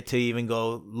like it to even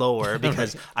go lower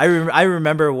because I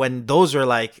remember when those were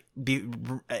like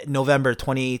November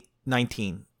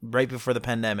 2019, right before the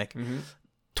pandemic,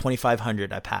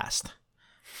 2,500 I passed,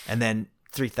 and then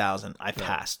 3,000 I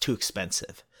passed, too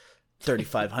expensive.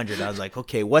 3,500 I was like,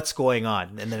 okay, what's going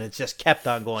on? And then it just kept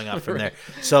on going up from there.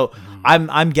 So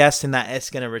I'm guessing that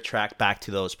it's going to retract back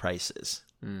to those prices.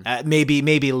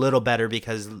 Maybe a little better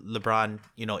because LeBron,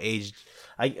 you know, aged.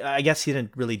 I guess he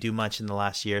didn't really do much in the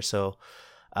last year, so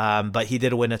but he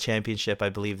did win a championship, I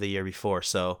believe, the year before.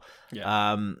 So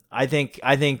I think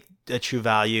the true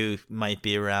value might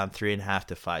be around 3.5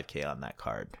 to 5K on that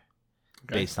card,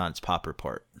 based on its pop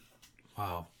report.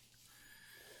 Wow.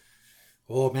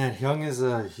 Oh man,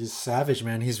 Hyung he's savage,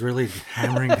 man. He's really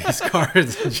hammering these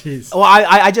cards. Jeez. Well,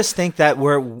 I just think that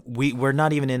we're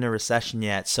not even in a recession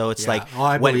yet, so it's like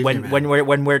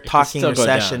when we're talking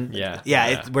recession,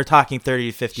 we're talking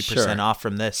 30 to 50% off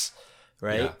from this,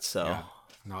 right? Yeah, so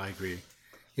no, I agree.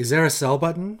 Is there a sell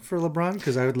button for LeBron?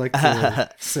 Because I would like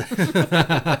to.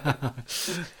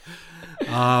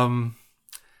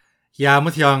 Yeah, I'm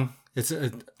with Hyung.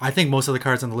 I think most of the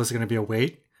cards on the list are going to be a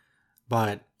wait,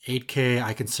 but 8K,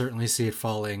 I can certainly see it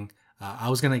falling. I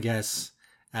was going to guess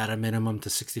at a minimum to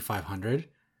 6,500.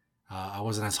 I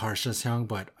wasn't as harsh as Hyung,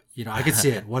 but you know, I could see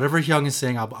it. Whatever Hyung is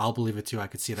saying, I'll believe it too. I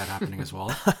could see that happening as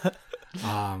well.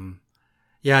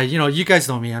 Yeah, you know, you guys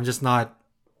know me. I'm just not,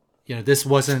 you know, this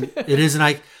wasn't, it is an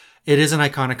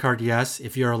iconic card. Yes.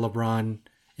 If you're a LeBron,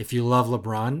 if you love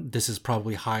LeBron, this is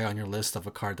probably high on your list of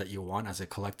a card that you want as a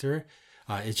collector.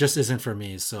 It just isn't for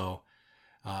me. So,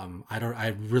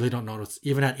 I really don't know.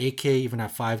 Even at 8K, even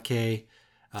at 5K,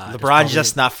 LeBron's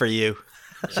just not for you.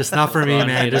 It's just not for me,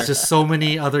 man. There's just so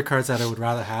many other cards that I would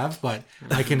rather have, but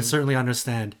I can certainly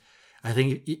understand. I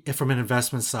think if from an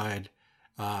investment side,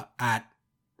 at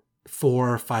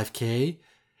 4 or 5K,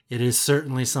 it is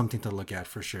certainly something to look at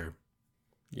for sure.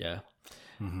 Yeah.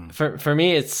 Mm-hmm. For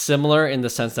me, it's similar in the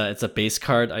sense that it's a base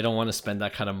card. I don't want to spend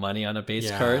that kind of money on a base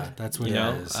card. That's what it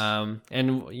is. And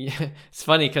it's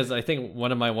funny because I think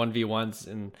one of my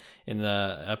 1v1s in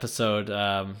the episode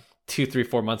 2, 3,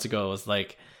 4 months ago was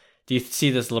like, do you see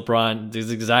this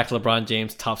exact LeBron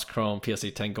James Topps Chrome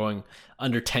PSA 10 going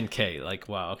under 10K? Like,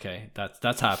 wow, okay,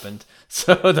 that's happened.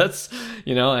 So that's,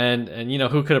 you know, and you know,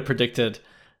 who could have predicted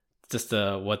just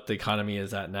what the economy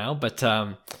is at now, but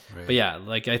yeah,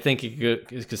 like I think it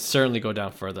could certainly go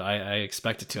down further. I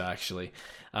expect it to actually.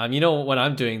 You know what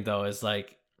I'm doing though is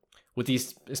like with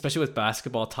these, especially with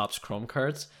basketball Topps Chrome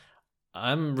cards,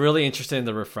 I'm really interested in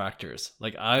the refractors.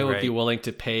 Like I would be willing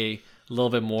to pay a little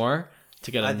bit more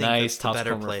to get a nice Topps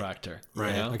Chrome refractor,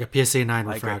 right? You know? Like a PSA 9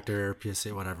 refractor,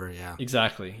 PSA whatever, yeah.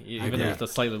 Exactly, even if it's a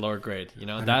slightly lower grade. You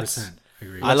know, that's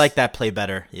I like that play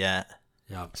better. Yeah.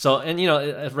 Yeah. So, and you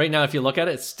know, right now, if you look at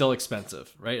it, it's still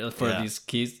expensive, right, for these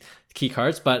key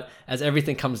cards. But as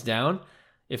everything comes down,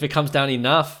 if it comes down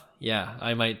enough, yeah,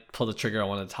 I might pull the trigger on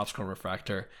one of the Topps Chrome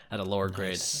refractor at a lower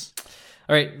grade.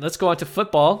 All right, let's go on to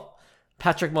football.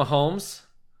 Patrick Mahomes.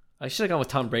 I should have gone with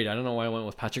Tom Brady. I don't know why I went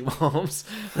with Patrick Mahomes.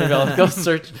 Maybe I'll go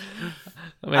search.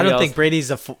 I don't think Brady's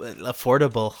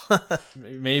affordable.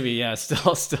 Maybe, yeah,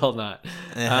 still not.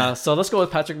 So let's go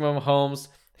with Patrick Mahomes.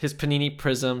 His Panini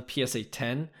Prism PSA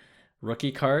 10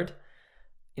 rookie card.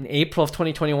 In April of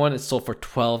 2021, it sold for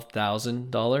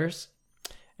 $12,000,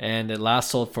 and it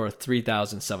last sold for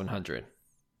 $3,700.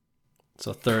 So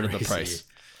a third of the price.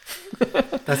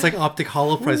 That's like Optic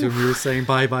Holo price when we were saying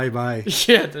buy.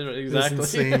 Yeah, exactly. That's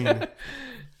insane.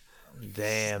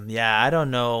 Damn. Yeah, I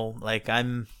don't know. Like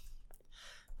I'm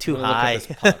too high.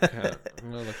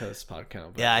 I'm gonna look at this pod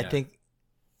count. Yeah, I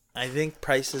think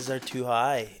prices are too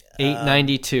high.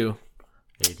 $892.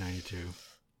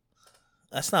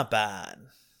 That's not bad.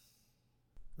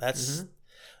 That's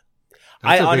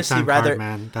I honestly rather card,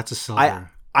 man. That's a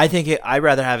silver. I think I'd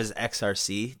rather have his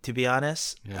XRC, to be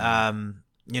honest. Yeah.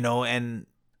 You know, and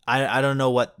I don't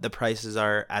know what the prices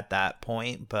are at that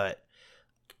point, but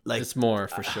like it's more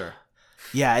for sure.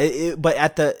 Yeah, but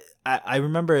I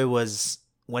remember it was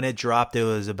when it dropped, it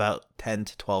was about 10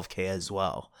 to 12K as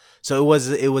well. So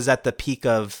it was at the peak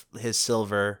of his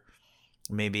silver,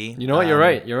 maybe. You know what?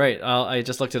 You're right. I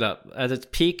just looked it up. At its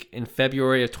peak in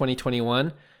February of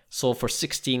 2021, sold for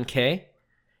 16K,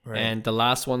 and the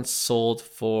last one sold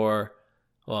for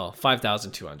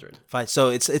 5,200. So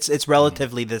it's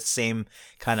relatively the same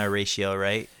kind of ratio,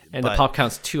 right? And the pop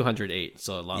count's 208,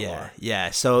 so a lot more.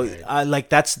 Yeah. So I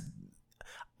like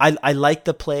I like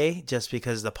the play just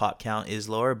because the pop count is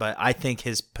lower, but I think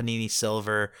his Panini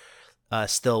Silver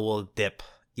still will dip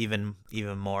even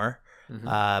more. Mm-hmm.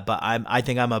 But I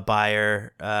think I'm a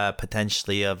buyer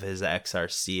potentially of his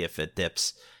XRC if it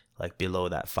dips like below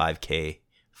that 5K,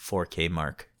 4K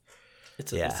mark.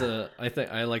 I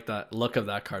think I like that look of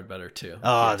that card better too.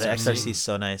 Oh, the XRC is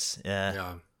so nice.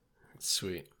 Yeah.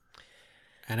 Sweet.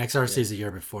 And XRC is a year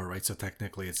before, right? So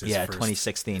technically, it's his first,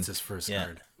 2016. It's his first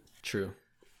card. True.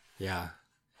 Yeah.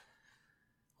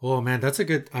 Oh man, that's a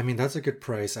good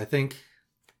price. I think.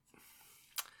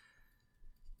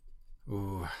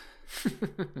 Ooh.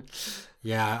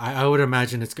 Yeah, I would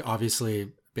imagine it's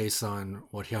obviously based on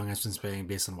what Hyung has been paying,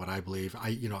 based on what I believe.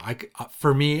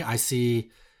 For me, I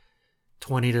see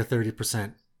 20 to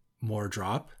 30% more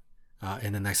drop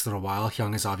in the next little while.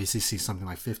 Hyung is obviously sees something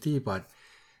like 50, but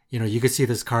you could see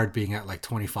this card being at like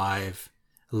 25,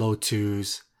 low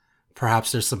twos.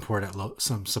 Perhaps there's some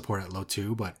support at low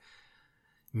two, but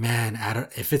man,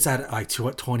 if it's at like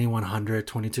 2100,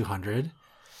 2200,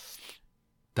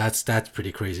 that's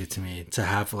pretty crazy to me to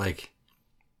have like.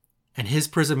 And his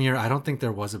Prism year, I don't think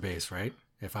there was a base, right?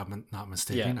 If I'm not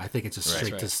mistaken, I think it's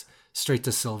just straight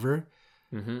to silver.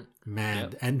 Mm-hmm.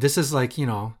 Man, and this is like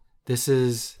this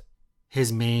is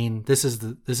his main. This is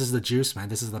the juice, man.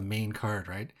 This is the main card,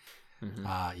 right? Mm-hmm.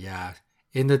 Yeah.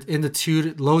 In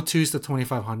the low twos to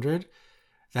 2500,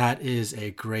 that is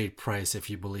a great price if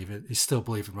you believe it. You still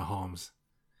believe in Mahomes.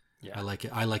 Yeah, I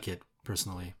like it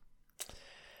personally.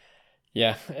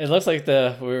 Yeah, it looks like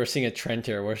we were seeing a trend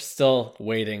here. We're still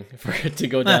waiting for it to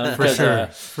go down. For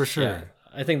sure. Yeah,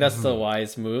 I think that's the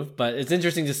wise move, but it's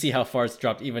interesting to see how far it's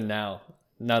dropped even now.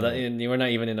 Now that we're not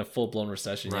even in a full-blown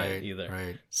recession yet either.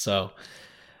 Right. So,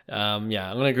 I'm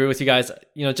going to agree with you guys.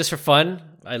 Just for fun,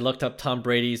 I looked up Tom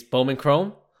Brady's Bowman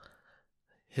Chrome.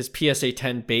 His PSA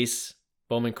 10 base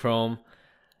Bowman Chrome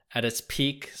at its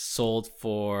peak sold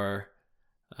for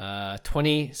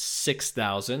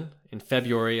 $26,000 in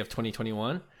February of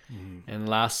 2021, and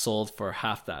last sold for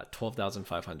half that,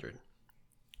 $12,500.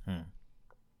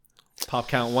 Pop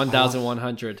count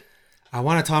 1,100. I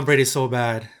want a Tom Brady so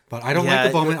bad, but I don't like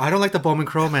the Bowman. I don't like the Bowman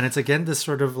Chrome, and it's again this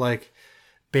sort of like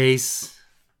base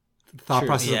thought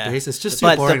process of base. It's just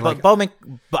too boring. But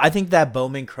I think that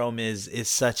Bowman Chrome is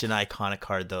such an iconic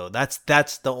card, though.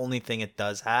 That's the only thing it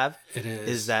does have. It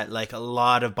is that like a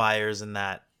lot of buyers in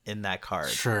that card.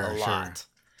 Sure, a lot.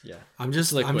 Yeah, I'm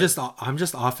just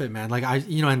off it, man. Like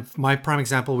and my prime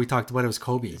example we talked about it was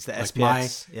Kobe. It's the like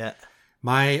SPX.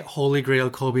 My holy grail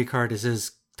Kobe card is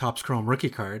his Topps Chrome rookie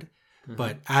card. Mm-hmm.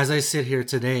 But as I sit here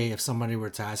today, if somebody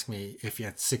were to ask me if you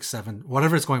had $6,000, $7,000,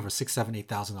 whatever it's going for, $6,000,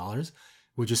 $8,000,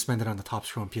 would you spend it on the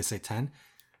Topps Chrome PSA 10?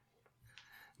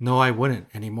 No, I wouldn't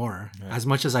anymore. Right. As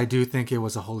much as I do think it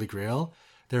was a holy grail,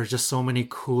 there's just so many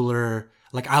cooler.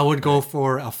 Like I would go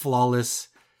for a flawless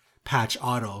patch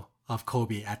auto of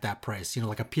Kobe at that price.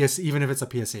 Like a PS, even if it's a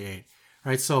PSA 8,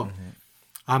 right? So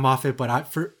I'm off it. But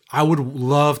I would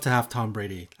love to have Tom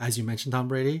Brady, as you mentioned, Tom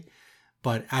Brady.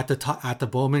 But at the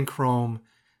Bowman Chrome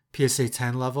PSA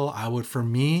 10 level, I would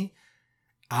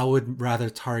rather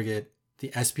target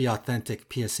the SP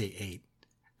Authentic PSA 8.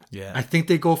 Yeah. I think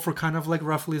they go for kind of like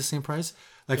roughly the same price.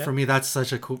 Like for me, that's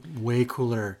such a way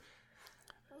cooler,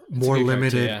 more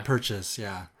limited purchase.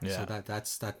 Yeah. So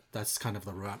that's kind of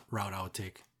the route I would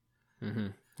take. Mm-hmm.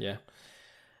 Yeah.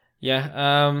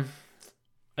 Yeah.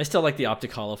 I still like the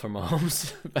Optic Holo from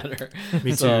Mahomes better.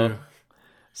 Me too.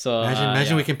 So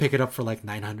imagine we can pick it up for like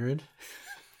 900.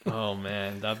 Oh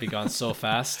man, that'd be gone so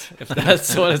fast if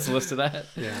that's what it's listed at.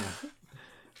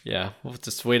 Yeah, we'll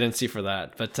just wait and see for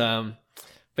that. But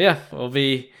yeah, it'll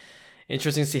be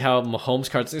interesting to see how Mahomes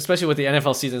cards, especially with the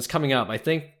NFL seasons coming up. I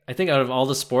think out of all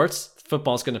the sports,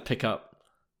 football's going to pick up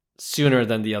sooner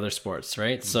than the other sports,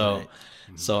 right? So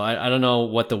I don't know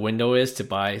what the window is to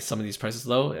buy some of these prices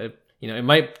though. It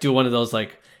might do one of those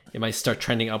like it might start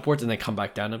trending upwards and then come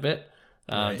back down a bit.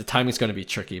 The timing's going to be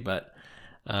tricky, but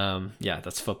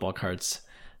that's football cards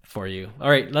for you. All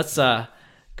right, let's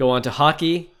go on to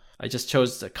hockey. I just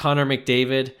chose Connor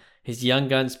McDavid, his Young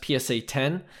Guns PSA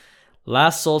 10.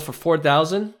 Last sold for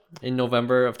 $4,000 in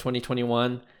November of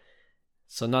 2021,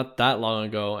 so not that long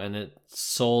ago, and it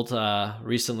sold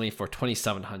recently for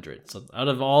 $2,700. So out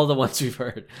of all the ones we've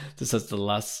heard, this has the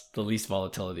least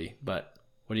volatility. But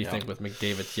what do you think with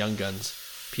McDavid's Young Guns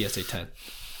PSA 10?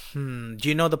 Do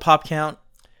you know the pop count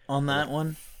on that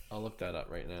one? I'll look that up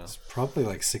right now. It's probably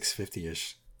like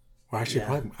 650-ish. Or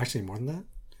actually more than that.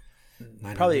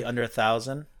 900. Probably under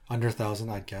 1,000. Under 1,000,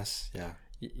 I'd guess. Yeah.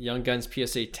 Young Guns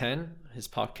PSA 10. His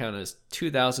pop count is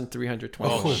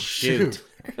 2,320. Oh shoot!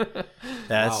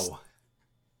 Wow.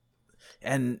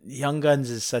 And Young Guns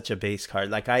is such a base card.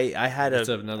 Like I had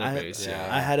another base. Yeah.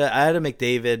 I had a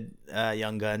McDavid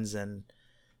Young Guns, and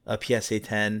a PSA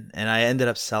 10, and I ended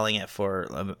up selling it for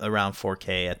around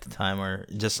 4K at the time, or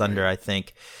just under, I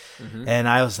think. Mm-hmm. And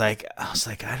I was like,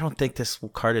 I don't think this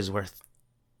card is worth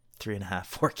 3.5,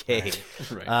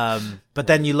 4K. Right. But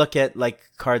then you look at like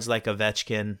cards like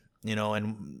Ovechkin,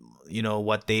 and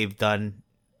what they've done,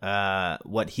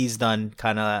 what he's done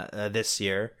kind of this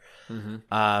year. Mm-hmm.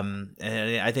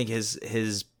 And I think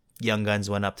his Young Guns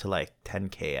went up to like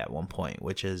 10K at one point,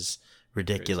 which is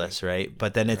ridiculous, crazy. Right?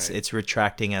 But then it's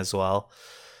retracting as well.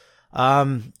 I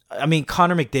mean,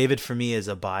 Connor McDavid for me is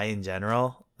a buy in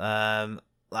general.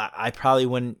 I probably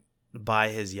wouldn't buy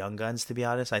his Young Guns, to be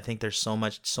honest. I think there's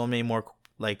so many more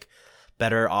like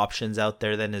better options out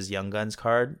there than his Young Guns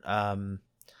card.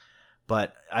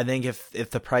 But I think if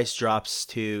the price drops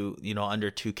to under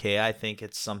 2K, I think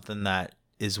it's something that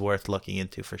is worth looking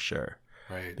into for sure.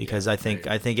 Right. Because I think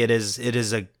it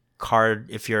is a card,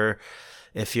 if you're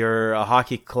a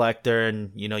hockey collector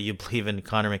and you believe in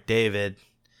Connor McDavid,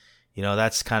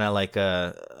 that's kind of like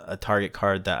a target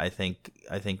card that I think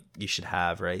you should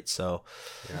have, right? So,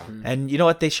 and you know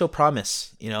what, they show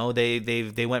promise.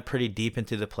 They went pretty deep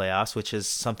into the playoffs, which is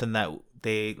something that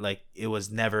it was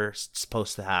never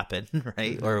supposed to happen,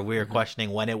 right? Or we were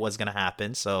questioning when it was going to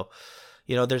happen. So,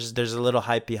 there's a little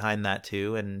hype behind that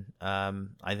too, and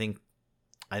I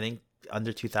think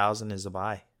under 2,000 is a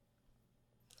buy.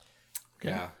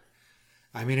 Yeah.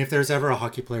 I mean, if there's ever a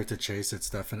hockey player to chase, it's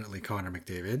definitely Connor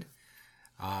McDavid.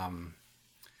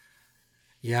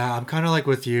 Yeah, I'm kind of like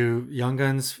with you. Young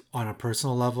Guns on a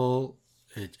personal level,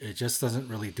 it just doesn't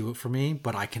really do it for me,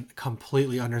 but I can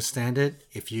completely understand it.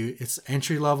 It's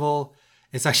entry level,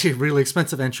 it's actually really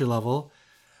expensive entry level,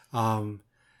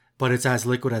 but it's as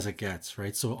liquid as it gets,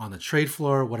 right? So on the trade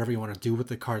floor, whatever you want to do with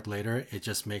the card later, it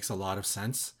just makes a lot of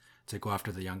sense to go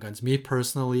after the Young Guns. Me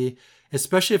personally,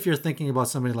 especially if you're thinking about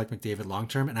somebody like McDavid long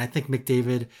term, and I think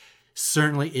McDavid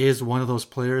certainly is one of those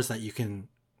players that you can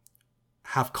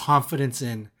have confidence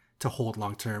in to hold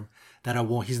long term, that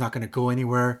he's not going to go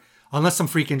anywhere unless some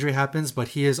freak injury happens, but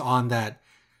he is on that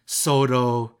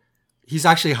Soto. He's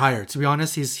actually higher, to be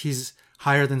honest. He's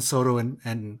higher than Soto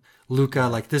and Luka.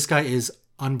 Like, this guy is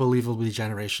unbelievably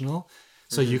generational.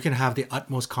 So you can have the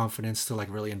utmost confidence to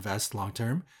like really invest long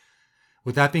term.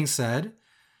 With that being said,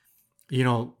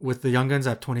 with the Young Guns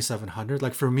at 2,700,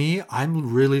 like for me,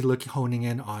 I'm really honing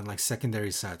in on like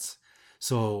secondary sets.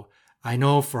 So I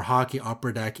know for hockey,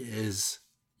 Upper Deck is,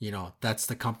 that's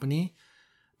the company,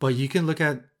 but you can look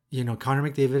at, Connor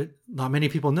McDavid. Not many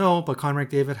people know, but Connor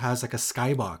McDavid has like a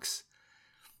skybox.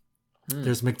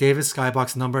 There's McDavid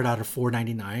skybox numbered out of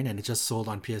 $4.99, and it just sold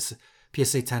on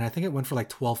PSA 10. I think it went for like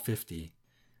 $12.50,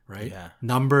 right? Yeah.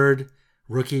 Numbered,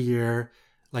 rookie year.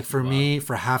 Like for me,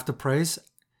 for half the price,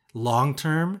 long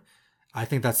term, I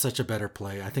think that's such a better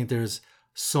play. I think there's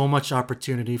so much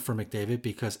opportunity for McDavid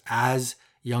because as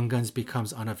Young Guns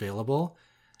becomes unavailable,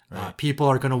 people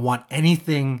are going to want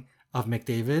anything of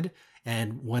McDavid.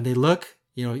 And when they look,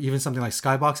 even something like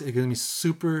Skybox, it's going to be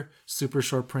super, super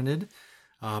short printed.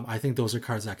 I think those are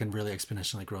cards that can really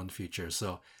exponentially grow in the future.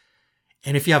 So,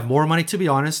 and if you have more money, to be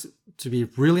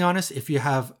really honest, if you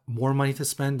have more money to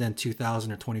spend than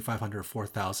 2,000 or 2,500 or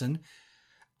 4,000,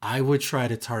 I would try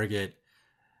to target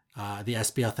the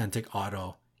SB Authentic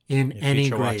Auto in any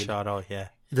grade. Watch Auto, yeah.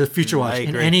 The Future Watch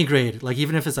in any grade. Like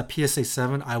even if it's a PSA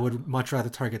 7, I would much rather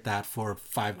target that for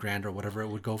 $5,000 or whatever it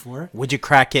would go for. Would you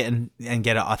crack it and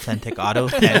get an Authentic Auto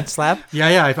hand slap?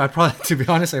 Yeah. I probably, to be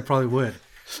honest, I probably would.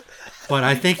 But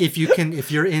I think if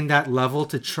you're in that level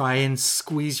to try and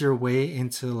squeeze your way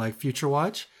into like Future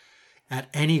Watch at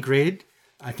any grade,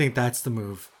 I think that's the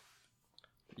move.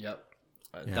 Yep.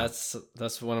 Yeah.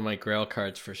 That's one of my Grail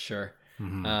cards for sure.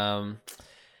 Mm-hmm.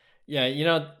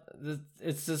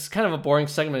 It's just kind of a boring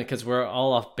segment because we're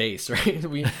all off base, right?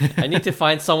 I need to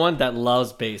find someone that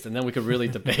loves base, and then we could really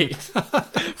debate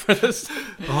for this.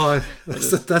 Oh,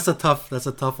 that's a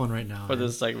tough one right now for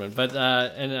this segment. But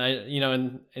and I,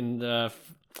 in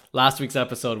last week's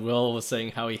episode, Will was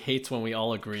saying how he hates when we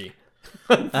all agree.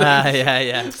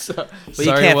 Yeah. So, but you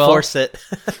can't Will. Force it.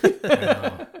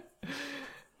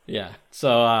 Yeah.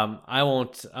 So I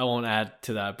won't add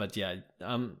to that, but yeah.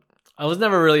 I was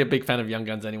never really a big fan of Young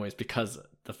Guns anyways because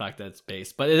the fact that it's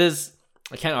base. But it is,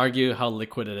 I can't argue how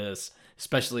liquid it is,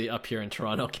 especially up here in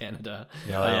Toronto, Canada.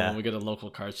 When we go to local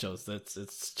card shows,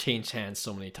 it's changed hands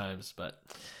so many times. But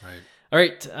right. All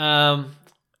right.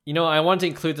 I wanted to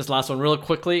include this last one real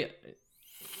quickly.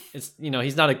 It's,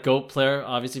 he's not a GOAT player,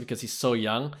 obviously, because he's so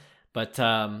young. But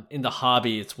in the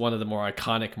hobby, it's one of the more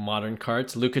iconic modern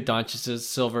cards. Luka Doncic's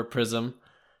Silver Prism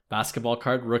basketball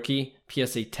card, rookie,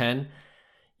 PSA 10.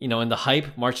 In the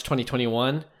hype, March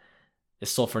 2021, is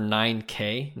sold for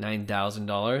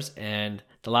 $9,000, and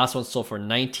the last one sold for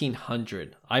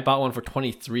 $1,900. I bought one for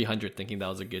 $2,300, thinking that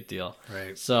was a good deal.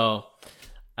 Right. So,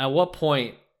 at what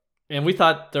point? And we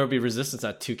thought there would be resistance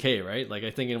at 2K, right? Like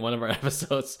I think in one of our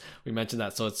episodes we mentioned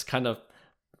that. So it's kind of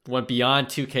went beyond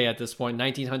 2K at this point.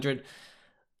 1,900.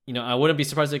 I wouldn't be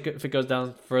surprised if it goes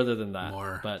down further than that.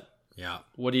 More. But yeah.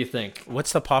 What do you think?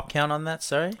 What's the pop count on that?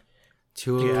 Sorry.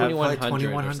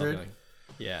 2,100. Like.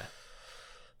 Yeah.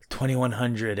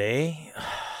 2,100, eh?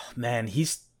 Man,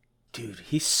 he's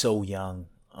so young.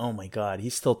 Oh my God,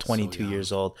 he's still 22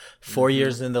 years old. 4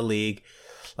 years in the league.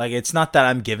 Like, it's not that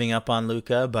I'm giving up on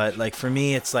Luka, but like for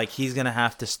me, it's like he's gonna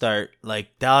have to start.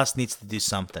 Like Dallas needs to do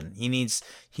something. He needs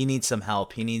some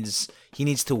help. He needs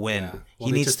to win. Yeah. Well,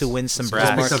 he needs to win some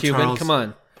brass. brass. Mark Cuban, come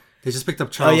on. They just picked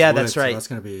up Charles. Oh yeah, Wood, that's right.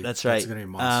 So that's right. gonna be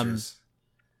monsters.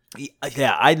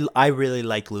 Yeah, I really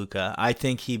like Luka. I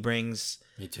think he brings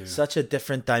such a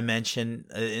different dimension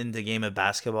in the game of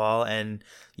basketball, and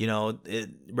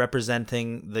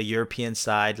representing the European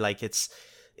side, like it's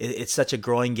such a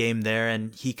growing game there,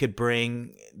 and he could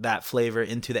bring that flavor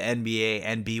into the NBA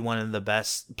and be one of the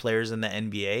best players in the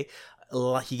NBA.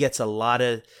 He gets a lot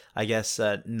of, I guess,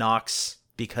 knocks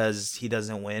because he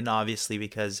doesn't win, obviously,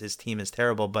 because his team is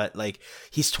terrible. But like,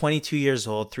 he's 22 years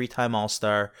old, 3-time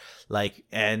All-Star, like,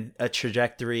 and a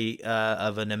trajectory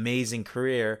of an amazing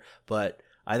career. But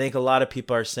I think a lot of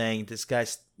people are saying this guy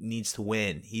needs to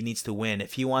win. He needs to win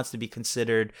if he wants to be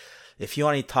considered. If you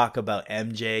want to talk about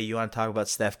MJ, you want to talk about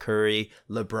Steph Curry,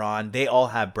 LeBron, they all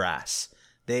have brass.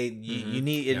 You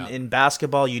need in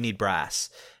basketball, you need brass,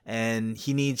 and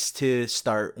he needs to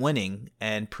start winning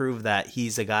and prove that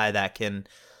he's a guy that can.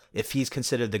 If he's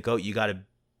considered the GOAT, you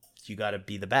gotta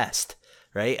be the best,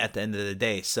 right? At the end of the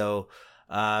day. So,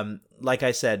 like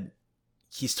I said,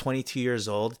 he's 22 years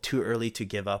old, too early to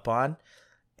give up on.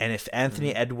 And if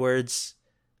Anthony Edwards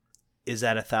is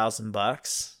at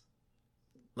 $1,000,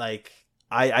 like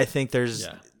I think there's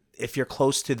if you're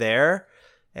close to there,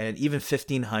 and even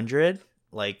 1,500,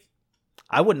 like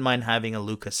I wouldn't mind having a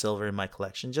Luka Silver in my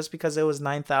collection just because it was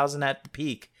 9,000 at the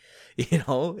peak.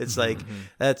 It's like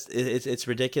it's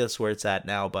ridiculous where it's at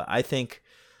now. But I think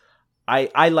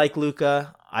I like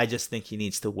Luka. I just think he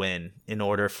needs to win in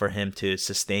order for him to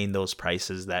sustain those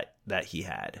prices that he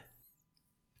had.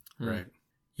 Right.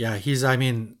 Yeah, I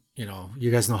mean,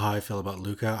 you guys know how I feel about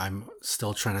Luka. I'm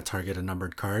still trying to target a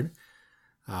numbered card.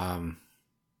 I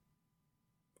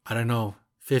don't know,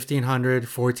 1,500,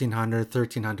 1,400,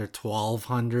 1,300,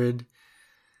 1,200.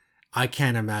 I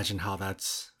can't imagine how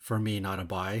that's, for me, not a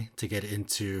buy to get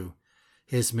into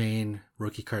his main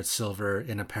rookie card silver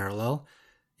in an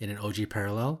OG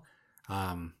parallel.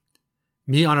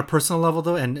 Me on a personal level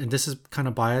though, and this is kind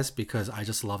of biased because I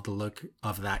just love the look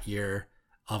of that year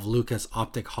of Luka's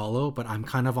Optic Holo, but I'm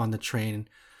kind of on the train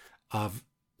of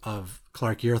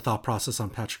Clark, your thought process on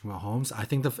Patrick Mahomes. I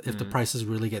think if the prices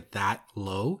really get that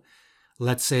low,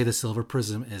 let's say the Silver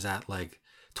Prism is at like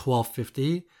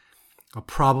 $1,250, I'll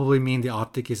probably mean the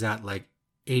Optic is at like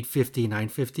 $850,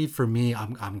 $950. For me,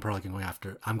 I'm probably going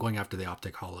after the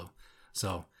Optic Holo.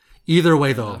 So either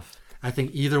way though, I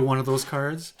think either one of those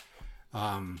cards,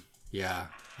 I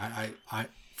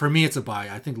for me it's a buy.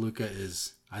 I think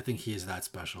he is that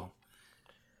special.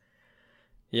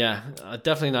 Yeah,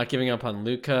 definitely not giving up on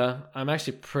Luka. I'm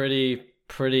actually pretty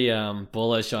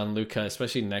bullish on Luka,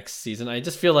 especially next season. I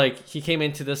just feel like he came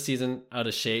into this season out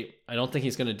of shape. I don't think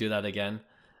he's going to do that again.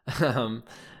 I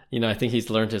think he's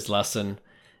learned his lesson,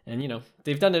 and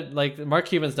they've done it. Like Mark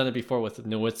Cuban's done it before with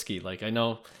Nowitzki. Like I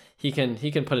know he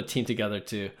can put a team together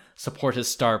to support his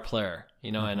star player.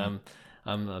 And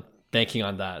I'm banking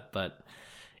on that. But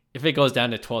if it goes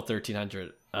down to 1,200,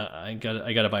 1,300,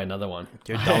 I gotta buy another one.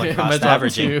 Your dollar cost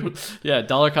averaging.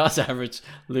 Dollar cost average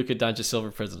Luka Doncic Silver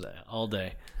Prism all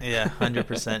day. Yeah,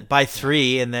 100%. Buy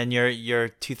 3, and then your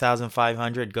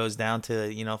 2,500 goes down to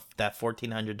that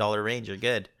 $1,400 range. You're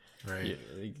good. Right.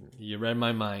 You read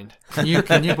my mind. Can you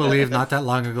believe not that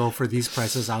long ago for these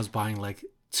prices I was buying like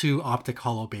 2 Optic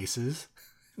Holo bases?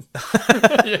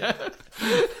 Yeah.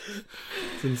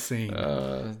 It's insane.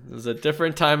 It was a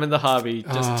different time in the hobby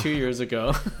just 2 years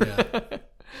ago. Yeah.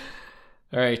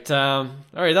 All right. That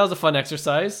was a fun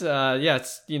exercise.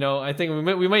 It's I think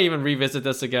we might even revisit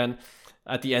this again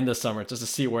at the end of summer just to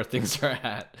see where things are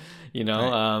at.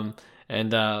 Right.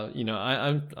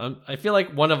 I feel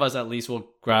like one of us at least will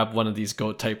grab one of these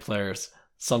GOAT type players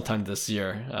sometime this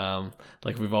year,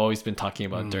 like we've always been talking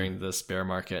about during this bear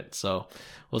market. So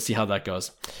we'll see how that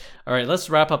goes. All right, let's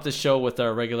wrap up the show with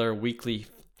our regular weekly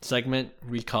segment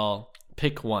we call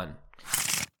Pick One.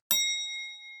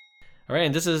 All right,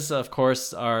 and this is, of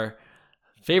course, our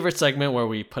favorite segment where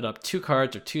we put up 2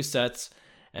 cards or 2 sets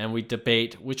and we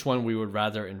debate which one we would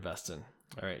rather invest in.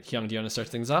 All right, Hyung, do you want to start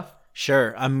things off?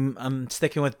 Sure. I'm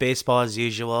sticking with baseball as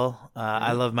usual.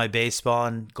 I love my baseball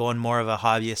and going more of a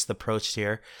hobbyist approach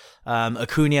here.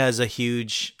 Acuna is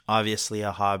obviously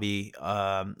a hobby.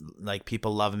 Like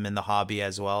people love him in the hobby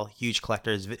as well. Huge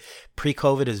collectors.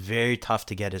 Pre-COVID is very tough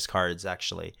to get his cards.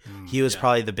 Actually, he was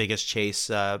probably the biggest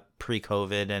chase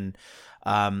pre-COVID, and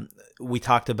we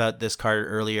talked about this card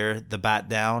earlier. The Bat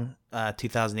Down,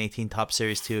 2018 Top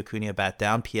Series 2 Acuna Bat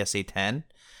Down PSA 10.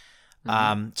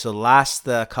 So last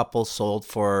couple sold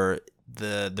for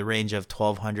the range of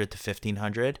 1,200 to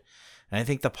 1,500. And I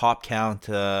think the pop count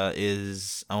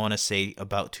is, I want to say,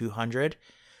 about 200.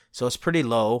 So it's pretty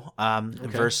low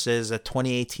versus a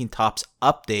 2018 Topps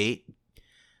Update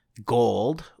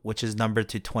Gold, which is numbered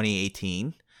to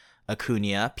 2018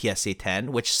 Acuna PSA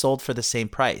 10, which sold for the same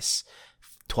price,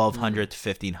 1,200 to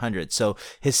 1,500. So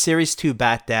his Series 2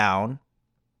 Bat Down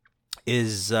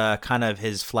is kind of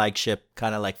his flagship,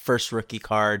 kind of like first rookie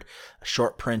card,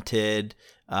 short printed,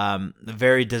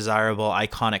 very desirable,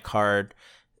 iconic card.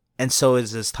 And so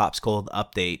is his Topps Gold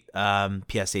Update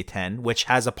PSA 10, which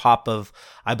has a pop of,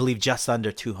 I believe, just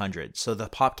under 200. So the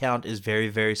pop count is very,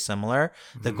 very similar.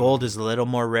 The gold is a little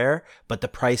more rare, but the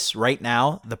price right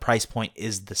now, the price point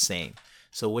is the same.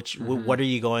 So what are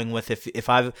you going with? If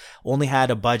I've only had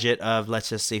a budget of, let's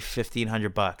just say,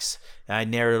 $1,500, and I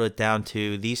narrowed it down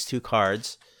to these 2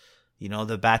 cards,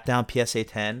 the Bat Down PSA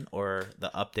 10 or the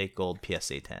Update Gold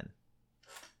PSA 10.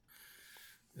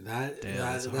 That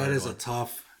is a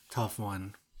tough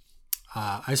one.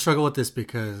 I struggle with this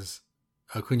because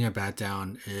Acuna Bat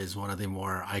Down is one of the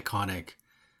more iconic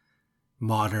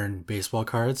modern baseball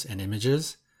cards and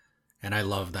images, and I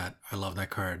love that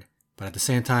card. But at the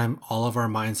same time, all of our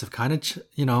minds have kind of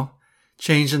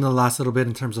changed in the last little bit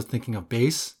in terms of thinking of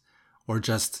base or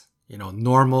just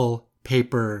normal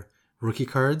paper rookie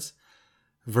cards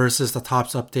versus the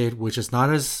Topps Update, which is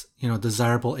not as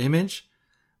desirable image,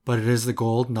 but it is the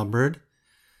gold numbered.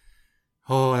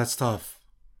 Oh, that's tough.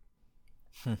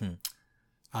 I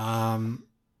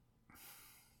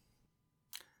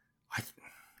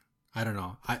don't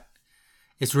know.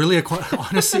 It's really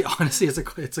honestly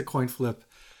it's a coin flip.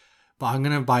 But I'm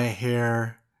gonna buy a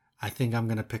hair. I think I'm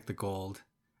gonna pick the gold.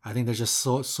 I think there's just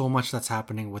so much that's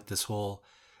happening with this whole.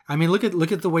 I mean, look at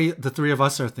the way the 3 of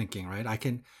us are thinking, right?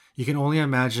 You can only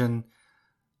imagine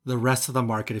the rest of the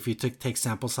market if you take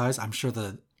sample size. I'm sure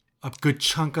a good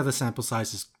chunk of the sample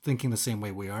size is thinking the same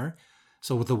way we are.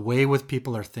 So with the way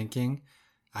people are thinking,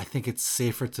 I think it's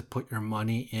safer to put your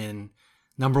money in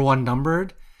number 1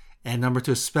 numbered, and number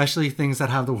 2, especially things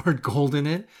that have the word gold in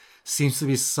it, seems to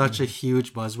be such a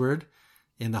huge buzzword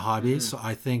in the hobby. So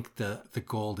I think the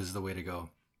gold is the way to go.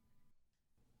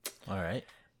 All right.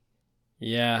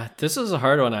 Yeah, this is a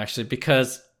hard one actually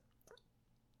because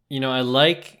I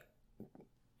like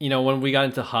when we got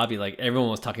into hobby, like everyone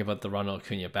was talking about the Ronald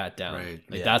Acuna Bat Down. Right.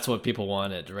 Like that's what people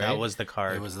wanted, right? That was the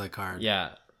card. It was the card.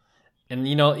 Yeah. And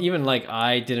even like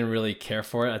I didn't really care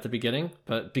for it at the beginning,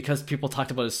 but because people talked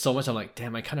about it so much, I'm like,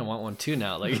 damn, I kind of want one too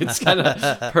now. Like it's kind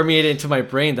of permeated into my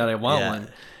brain that I want one.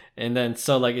 And then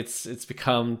so like it's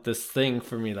become this thing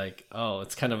for me, like, oh,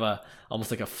 it's kind of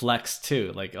almost like a flex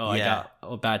too. Like, oh, I got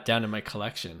a Bat Down in my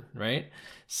collection, right?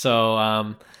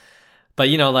 So but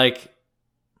like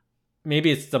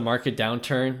maybe it's the market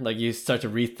downturn, like you start to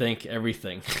rethink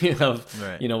everything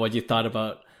what you thought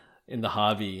about in the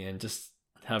hobby and just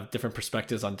have different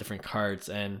perspectives on different cards.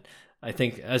 And I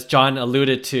think as John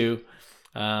alluded to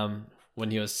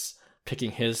when he was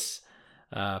picking his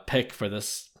pick for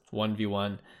this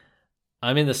 1v1,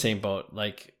 I'm in the same boat.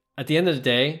 Like at the end of the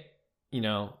day,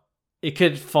 it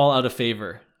could fall out of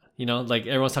favor, like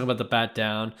everyone's talking about the Bat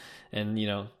Down and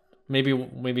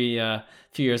maybe a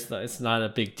few years it's not a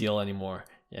big deal anymore.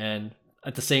 And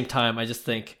at the same time, I just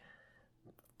think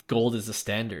gold is the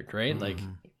standard, right? Like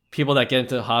people that get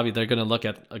into the hobby, they're going to look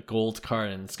at a gold card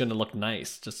and it's going to look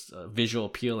nice, just visual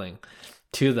appealing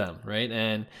to them, right?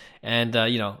 And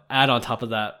add on top of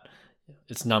that,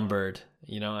 it's numbered,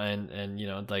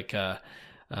 and like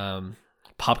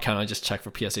pop count, I just checked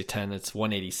for PSA 10, it's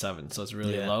 187, so it's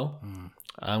really low.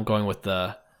 I'm going with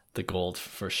the gold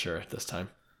for sure this time.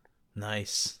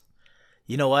 Nice.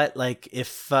 You know what? Like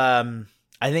if I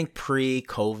think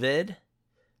pre-COVID,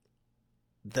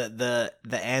 the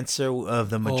answer of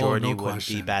the majority would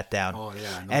be Bat Down. Oh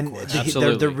yeah, and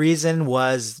Absolutely. the reason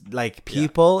was like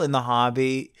people in the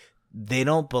hobby, they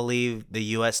don't believe the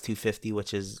US 250,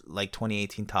 which is like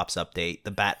 2018 Topps Update,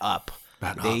 the Bat Up.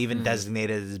 They even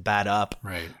designated it as Bat Up.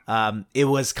 Right. It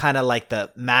was kind of like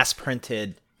the mass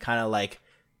printed, kind of like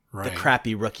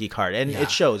crappy rookie card, and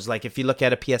it shows. Like if you look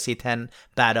at a PSA 10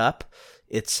 bat up,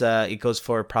 it goes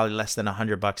for probably less than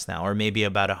 $100 now, or maybe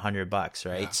about $100,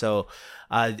 right? Yeah. So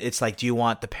it's like, do you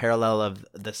want the parallel of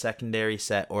the secondary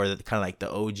set or kind of like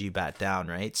the OG bat down,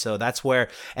 right? So that's where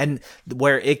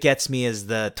it gets me is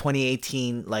the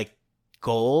 2018 like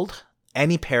gold.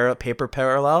 Any paper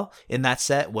parallel in that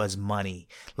set was money.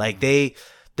 Like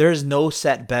there's no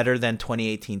set better than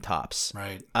 2018 Topps,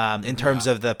 right? In terms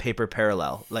of the paper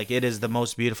parallel, like it is the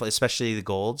most beautiful, especially the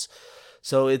golds.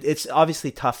 So it's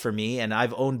obviously tough for me, and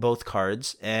I've owned both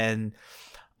cards, and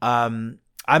I'm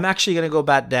actually gonna go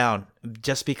bat down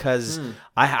just because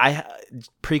I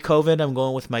pre-COVID I'm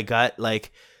going with my gut.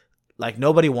 Like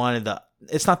nobody wanted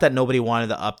it's not that nobody wanted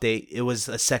the update. It was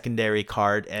a secondary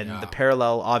card, and the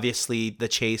parallel, obviously, the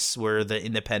chase were the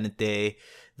Independent Day,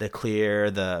 the clear,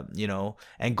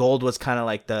 and gold was kind of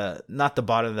like not the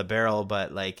bottom of the barrel,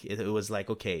 but like it was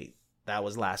like, okay, that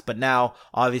was last. But now,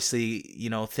 obviously,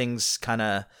 things kind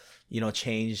of,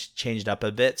 changed up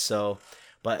a bit. So,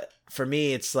 but for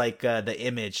me, it's like the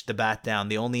image, the bat down.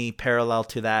 The only parallel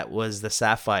to that was the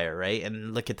Sapphire, right?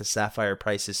 And look at the Sapphire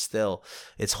prices still.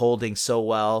 It's holding so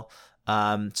well.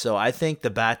 So I think the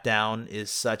bat down is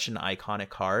such an iconic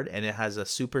card, and it has a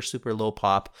super, super low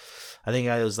pop. I think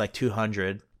it was like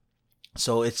 200.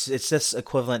 So it's just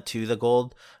equivalent to the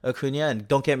gold Acuna. And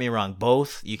don't get me wrong,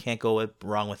 you can't go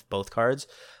wrong with both cards,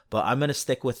 but I'm going to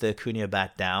stick with the Acuna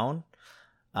bat down.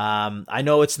 I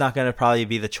know it's not going to probably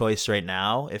be the choice right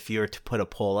now. If you were to put a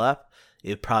poll up,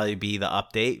 it'd probably be the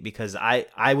update, because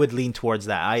I would lean towards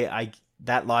that. I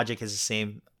that logic is the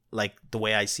same, like the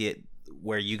way I see it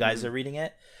where you guys are reading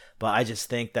it, but I just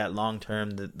think that long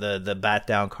term the bat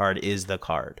down card is the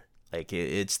card. Like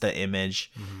it's the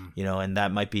image, and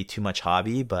that might be too much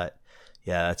hobby, but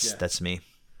that's me.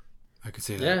 I could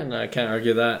say that. Yeah, no, I can't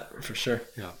argue that for sure.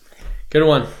 Yeah, good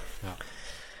one. Yeah,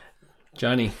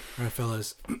 Johnny. All right,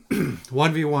 fellas,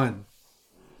 1v1.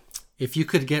 If you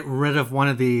could get rid of one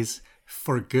of these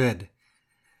for good,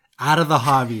 out of the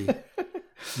hobby,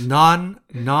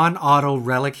 non-auto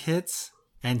relic hits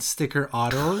and sticker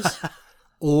autos,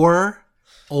 or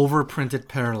overprinted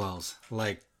parallels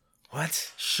like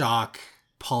what? Shock,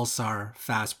 Pulsar,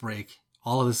 Fast Break,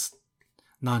 all of this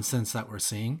nonsense that we're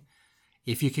seeing.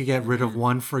 If you could get rid of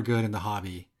one for good in the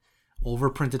hobby,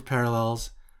 overprinted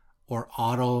parallels or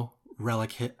non-auto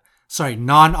relic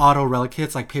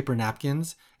hits like paper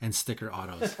napkins and sticker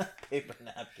autos. Paper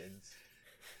napkins.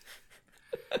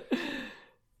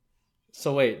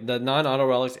 So wait, the non-auto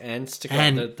relics and sticker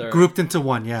and grouped into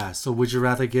one, yeah. So would you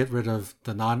rather get rid of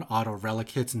the non-auto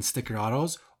relic hits and sticker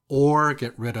autos, or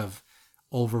get rid of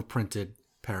overprinted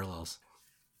parallels?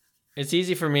 It's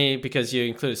easy for me because you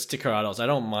include sticker autos. I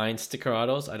don't mind sticker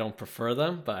autos. I don't prefer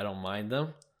them, but I don't mind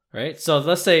them. Right? So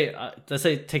let's say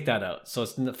take that out. So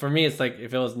for me, it's like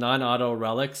if it was non-auto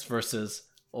relics versus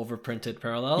overprinted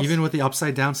parallels. Even with the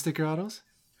upside down sticker autos?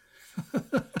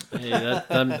 Hey,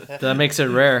 that makes it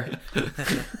rare.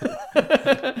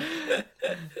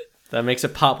 That makes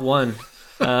it pop one.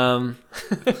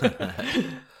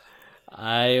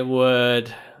 I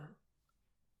would,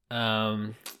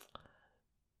 the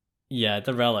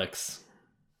relics.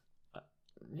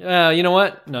 You know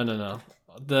what? No.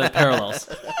 The parallels.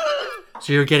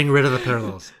 So you're getting rid of the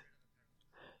parallels.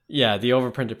 Yeah, the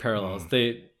overprinted parallels.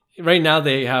 Right now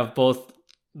they have both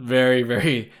very,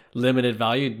 very limited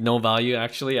value, no value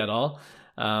actually at all.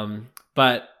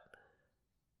 But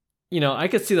I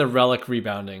could see the relic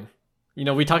rebounding.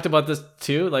 We talked about this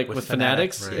too, like with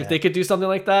Fanatics. Right. If they could do something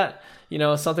like that,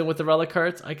 something with the relic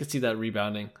cards, I could see that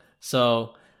rebounding.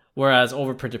 So whereas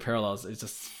overprinted parallels, it's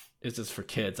just for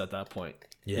kids at that point.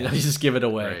 Yeah, you just give it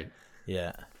away. Right.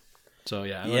 Yeah. So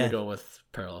I'm gonna go with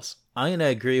parallels. I'm gonna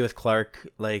agree with Clark.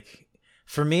 Like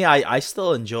for me, I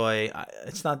still enjoy.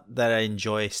 It's not that I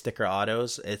enjoy sticker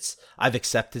autos. I've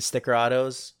accepted sticker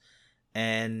autos,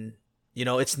 and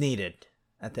it's needed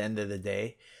at the end of the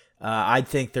day. I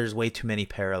think there's way too many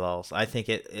parallels. I think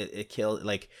it killed,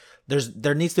 like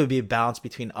there needs to be a balance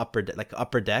between upper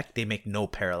deck. They make no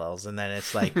parallels, and then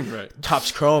it's like right.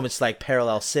 Topps Chrome. It's like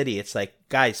Parallel City. It's like,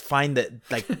 guys, find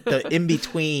the in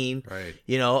between, right?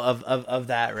 Of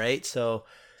that, right? So,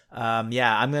 I'm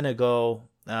gonna go.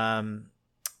 And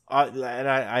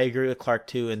I agree with Clark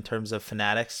too in terms of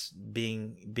Fanatics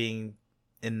being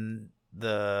in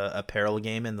the apparel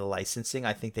game and the licensing.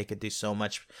 I think they could do so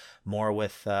much more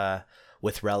with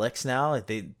relics now.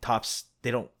 Topps,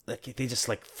 they don't they just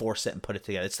force it and put it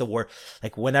together. It's the worst.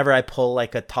 Like whenever I pull a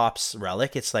Topps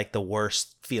relic, it's like the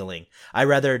worst feeling. I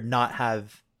rather not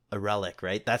have a relic,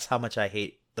 right? That's how much I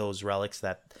hate those relics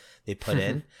that they put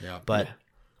in. Yeah. But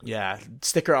Yeah,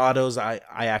 sticker autos I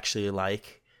actually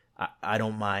like. I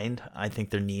don't mind. I think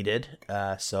they're needed.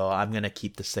 So I'm going to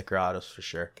keep the sticker autos for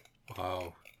sure.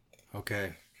 Wow.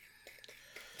 Okay.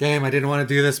 Damn, I didn't want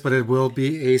to do this, but it will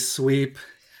be a sweep.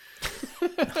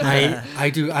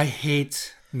 I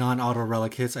hate non-auto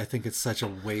relic hits. I think it's such a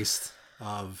waste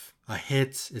of a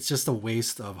hit. It's just a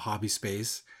waste of hobby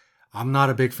space. I'm not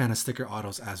a big fan of sticker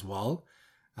autos as well.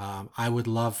 I would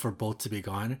love for both to be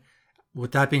gone.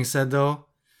 With that being said, though,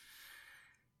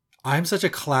 I'm such a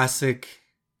classic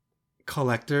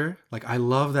collector. Like, I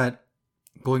love that,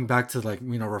 going back to, like,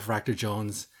 you know, Refractor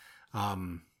Jones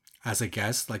as a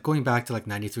guest, like going back to like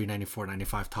 93, 94,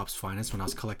 95 Topps Finest when I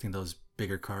was collecting those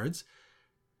bigger cards,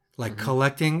 like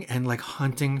collecting and like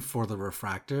hunting for the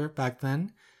refractor back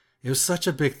then. It was such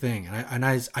a big thing. And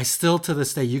I still, to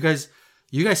this day, you guys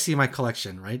see my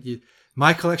collection, right?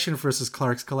 My collection versus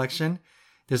Clark's collection,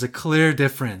 there's a clear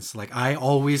difference. Like, I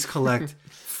always collect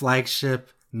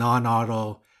flagship,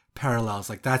 non-auto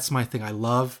parallels. Like, that's my thing. I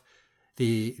love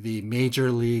the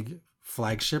major league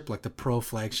flagship, like the pro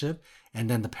flagship, and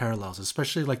then the parallels,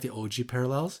 especially like the OG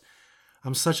parallels.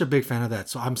 I'm such a big fan of that.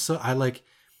 So I like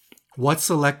what's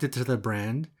selected to the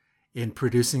brand in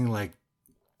producing like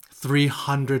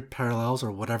 300 parallels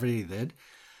or whatever he did.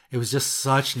 It was just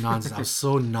such nonsense. I was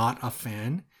so not a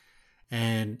fan.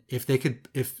 And if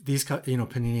these, you know,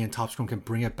 Panini and Topps Chrome can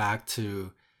bring it back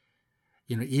to,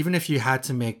 you know, even if you had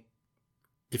to,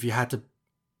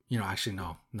 you know, actually,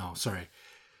 no, sorry.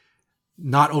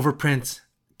 Not overprint,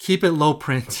 keep it low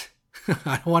print.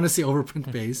 I don't want to see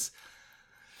overprint base.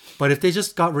 But if they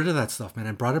just got rid of that stuff, man,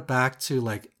 and brought it back to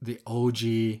like the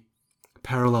OG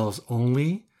parallels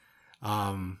only,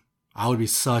 I would be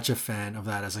such a fan of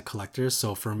that as a collector.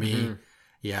 So for me,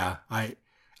 yeah, I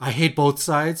hate both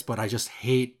sides, but I just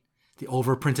hate the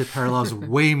overprinted parallels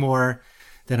way more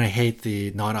than I hate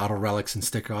the non-auto relics and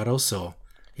sticker autos. So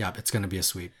yeah, it's going to be a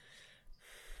sweep.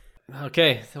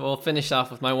 Okay, so we'll finish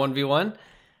off with my 1v1.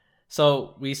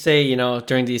 So we say, you know,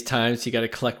 during these times, you got to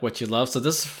collect what you love. So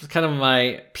this is kind of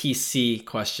my PC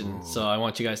question. Ooh. So I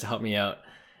want you guys to help me out.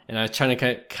 And I was trying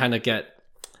to kind of get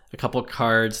a couple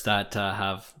cards that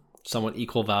have somewhat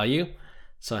equal value.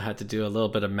 So I had to do a little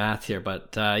bit of math here.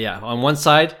 But yeah, on one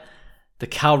side, the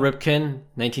Cal Ripken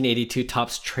 1982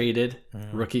 Topps Traded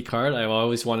rookie card. I've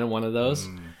always wanted one of those.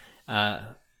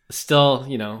 Still,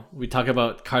 you know, we talk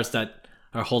about cards that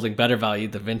are holding better value.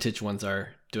 The vintage ones are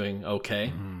doing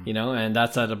okay, you know, and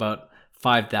that's at about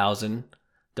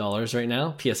 $5,000 right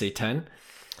now, PSA 10.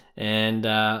 And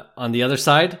on the other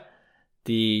side,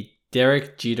 the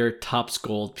Derek Jeter Topps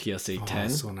Gold PSA 10.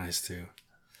 So nice too.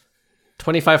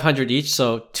 $2,500 each,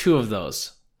 so two of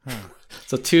those.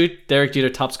 So two Derek Jeter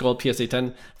Topps Gold PSA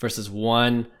 10 versus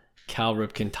one Cal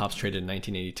Ripken Topps Traded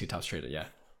 1982 Topps Traded. Yeah,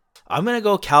 I'm gonna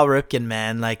go Cal Ripken,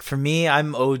 man. Like, for me,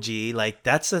 I'm OG. Like,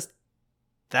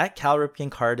 that Cal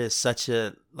Ripken card is such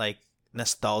a like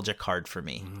nostalgia card for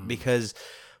me, because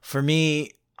for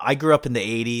me, I grew up in the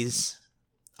 80s.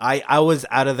 I was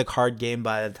out of the card game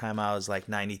by the time I was like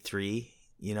 93,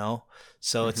 you know?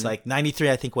 So it's like 93,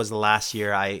 I think, was the last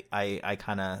year I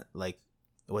kind of like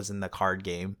was in the card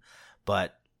game.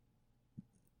 But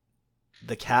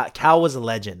the Cal was a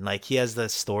legend. Like, he has the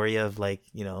story of, like,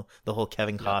 you know, the whole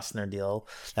Kevin Costner deal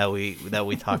that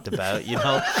we talked about, you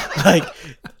know? Like,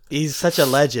 he's such a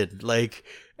legend. Like,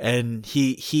 and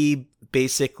he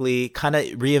basically kind of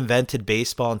reinvented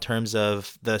baseball in terms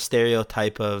of the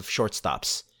stereotype of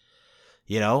shortstops.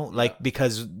 You know, like,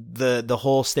 because the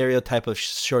whole stereotype of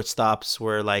shortstops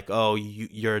were like, oh,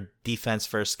 you're a defense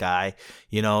first guy,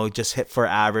 you know, just hit for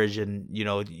average, and, you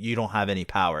know, you don't have any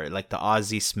power. Like the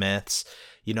Ozzie Smiths,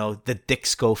 you know, the Dick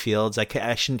Schofields.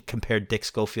 I shouldn't compare Dick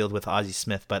Schofield with Ozzie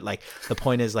Smith, but like the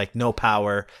point is, like, no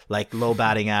power, like low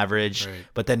batting average. Right.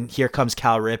 But then here comes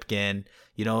Cal Ripken,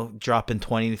 you know, dropping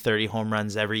 20 to 30 home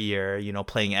runs every year, you know,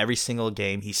 playing every single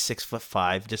game. He's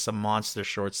 6'5", just a monster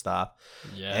shortstop.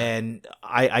 Yeah. And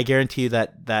I guarantee you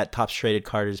that Topps Traded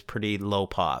card is pretty low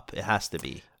pop. It has to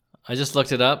be. I just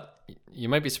looked it up. You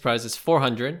might be surprised. It's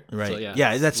 400. Right. So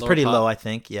yeah, that's pretty low, I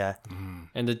think. Yeah.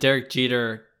 And the Derek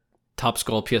Jeter Topps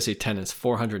Gold PSA 10 is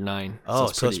 409. Oh,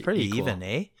 so it's pretty equal. Even,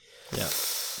 eh? Yeah.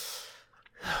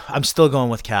 I'm still going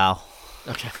with Cal.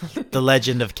 Okay. The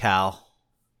legend of Cal.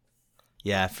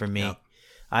 Yeah, for me.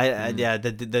 Yep.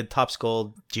 The Topps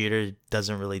Gold Jeter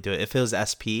doesn't really do it. If it was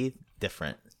SP,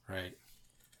 different. Right.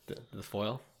 The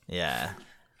foil? Yeah.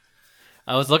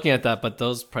 I was looking at that, but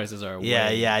those prices are way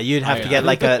yeah. You'd have to get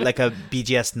like a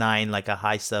BGS 9, like a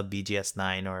high sub BGS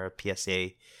 9 or a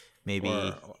PSA maybe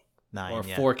or 9. Or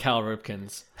 4 Cal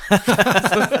Ripkens.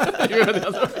 I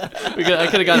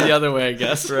could have gone the other way, I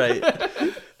guess. Right.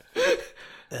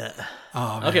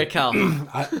 Okay, Cal.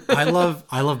 I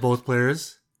love both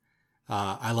players.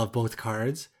 I love both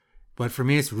cards, but for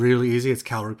me, it's really easy. It's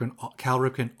Cal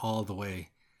Ripken all the way.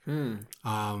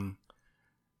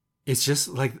 It's just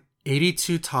like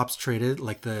 82 tops traded,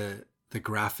 like the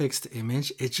graphics, the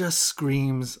image, it just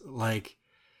screams like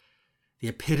the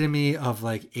epitome of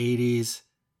like 80s,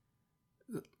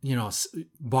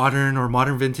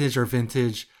 modern vintage or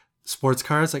vintage sports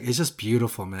cards. Like, it's just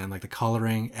beautiful, man. Like the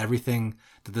coloring, everything,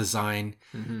 the design.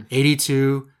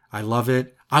 82, I love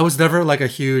it. I was never like a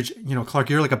huge, Clark,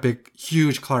 you're like a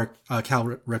huge Cal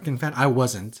Ripken fan. I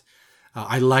wasn't.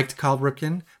 I liked Cal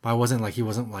Ripken, but he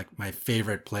wasn't like my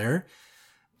favorite player.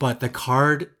 But the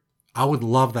card, I would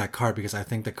love that card because I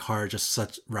think the card just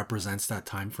represents that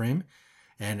time frame,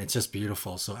 and it's just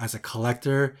beautiful. So as a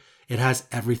collector, it has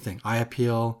everything. Eye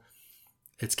appeal.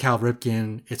 It's Cal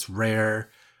Ripken. It's rare.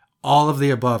 All of the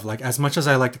above. Like, as much as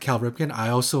I like the Cal Ripken, I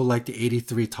also like the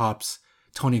 83 tops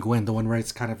Tony Gwynn, the one where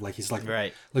it's kind of like he's like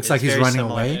looks like he's running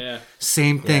away. Yeah.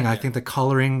 Same thing. I think the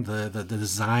coloring, the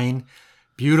design,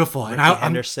 beautiful. Ricky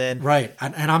Henderson. Right.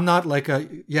 And I'm not like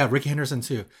Ricky Henderson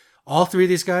too. All three of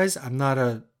these guys,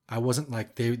 I wasn't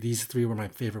like these three were my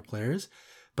favorite players,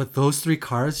 but those three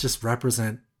cards just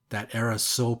represent that era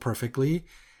so perfectly,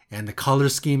 and the color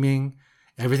scheming,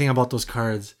 everything about those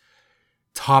cards,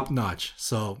 top notch.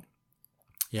 So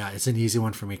yeah, it's an easy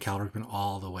one for me. Cal Ripken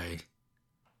all the way.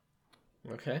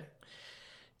 Okay.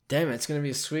 Damn it, it's gonna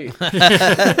be sweet.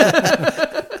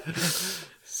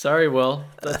 Sorry, Will.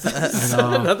 That's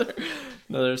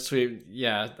another sweet.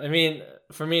 Yeah, I mean,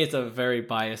 for me, it's a very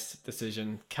biased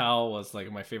decision. Cal was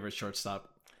like my favorite shortstop,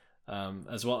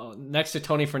 as well, next to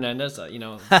Tony Fernandez. It's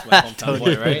my hometown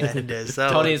boy, right? Fernandez.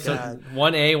 Tony's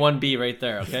 1A, 1B right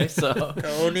there. Okay, so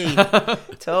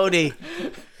Tony.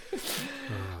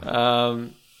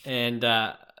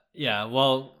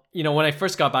 When I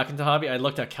first got back into hobby, I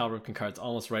looked at Cal Ripken cards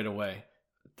almost right away.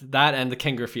 That and the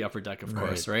Ken Griffey Upper Deck, of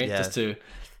course, right? Yeah. Just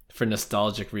for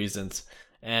nostalgic reasons.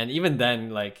 And even then,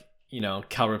 like,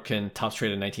 Cal Ripken tops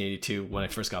traded in 1982 when I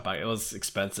first got back. It was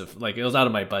expensive. Like, it was out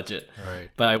of my budget. Right.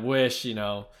 But I wish,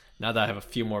 now that I have a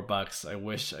few more bucks, I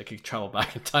wish I could travel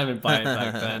back in time and buy it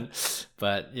back then.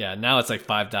 But yeah, now it's like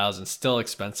 $5,000. Still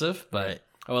expensive, but right.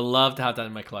 I would love to have that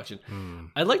in my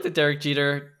collection. I like the Derek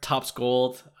Jeter Topps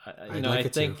Gold. I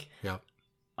think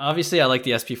obviously I like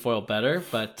the SP foil better,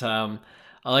 but I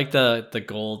like the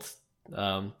gold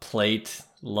plate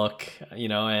look,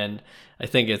 and I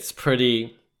think it's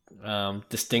pretty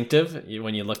distinctive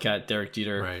when you look at Derek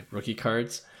Jeter rookie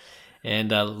cards.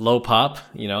 And low pop,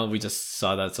 we just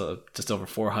saw that, so just over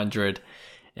 400.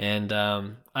 And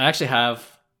I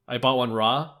bought one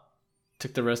raw,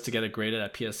 took the risk to get it graded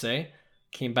at PSA,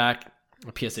 came back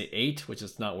a PSA 8, which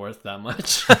is not worth that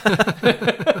much.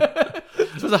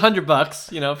 It was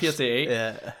 $100, PSA 8.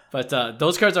 Yeah. But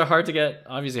those cards are hard to get.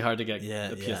 Obviously, hard to get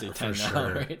the PSA 10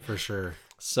 now, right? For sure.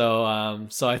 So,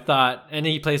 I thought, and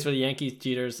he plays for the Yankees.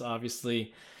 Jeter's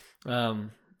obviously a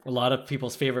lot of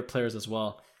people's favorite players as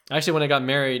well. Actually, when I got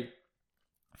married,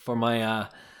 for my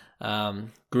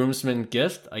groomsmen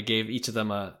gift, I gave each of them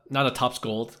not a Topps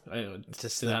Gold. I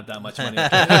just didn't have that much money.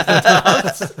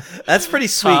 That's pretty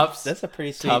sweet. That's a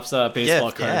pretty sweet Topps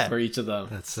baseball card for each of them.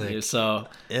 That's sick. So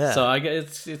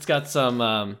it's got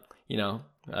some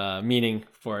meaning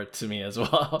for it to me as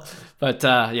well. But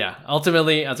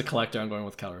ultimately as a collector, I'm going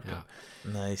with Cal Ripken.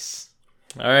 Yeah. Nice.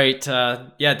 All right,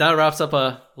 that wraps up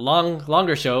a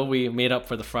longer show. We made up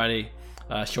for the Friday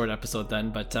short episode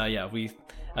then, but we,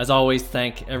 as always,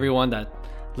 thank everyone that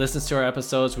listens to our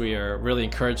episodes. We are really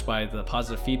encouraged by the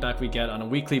positive feedback we get on a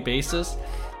weekly basis.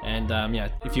 And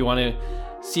if you want to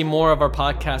see more of our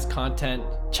podcast content,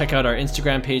 check out our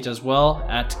Instagram page as well,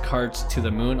 at Cards to the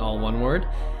Moon, all one word.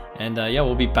 And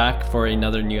we'll be back for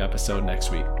another new episode next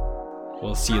week.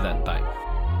 We'll see you then. Bye.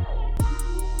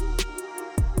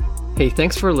 Hey,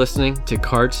 thanks for listening to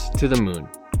Cards to the Moon.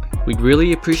 We'd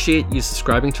really appreciate you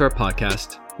subscribing to our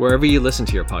podcast wherever you listen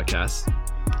to your podcasts.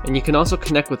 And you can also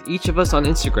connect with each of us on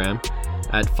Instagram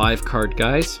at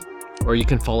 5cardguys, or you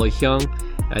can follow Hyung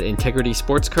at Integrity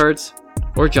Sports Cards,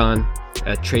 or John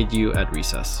at TradeU at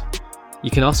Recess.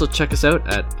 You can also check us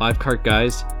out at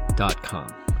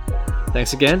 5cardguys.com.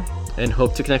 Thanks again, and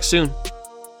hope to connect soon.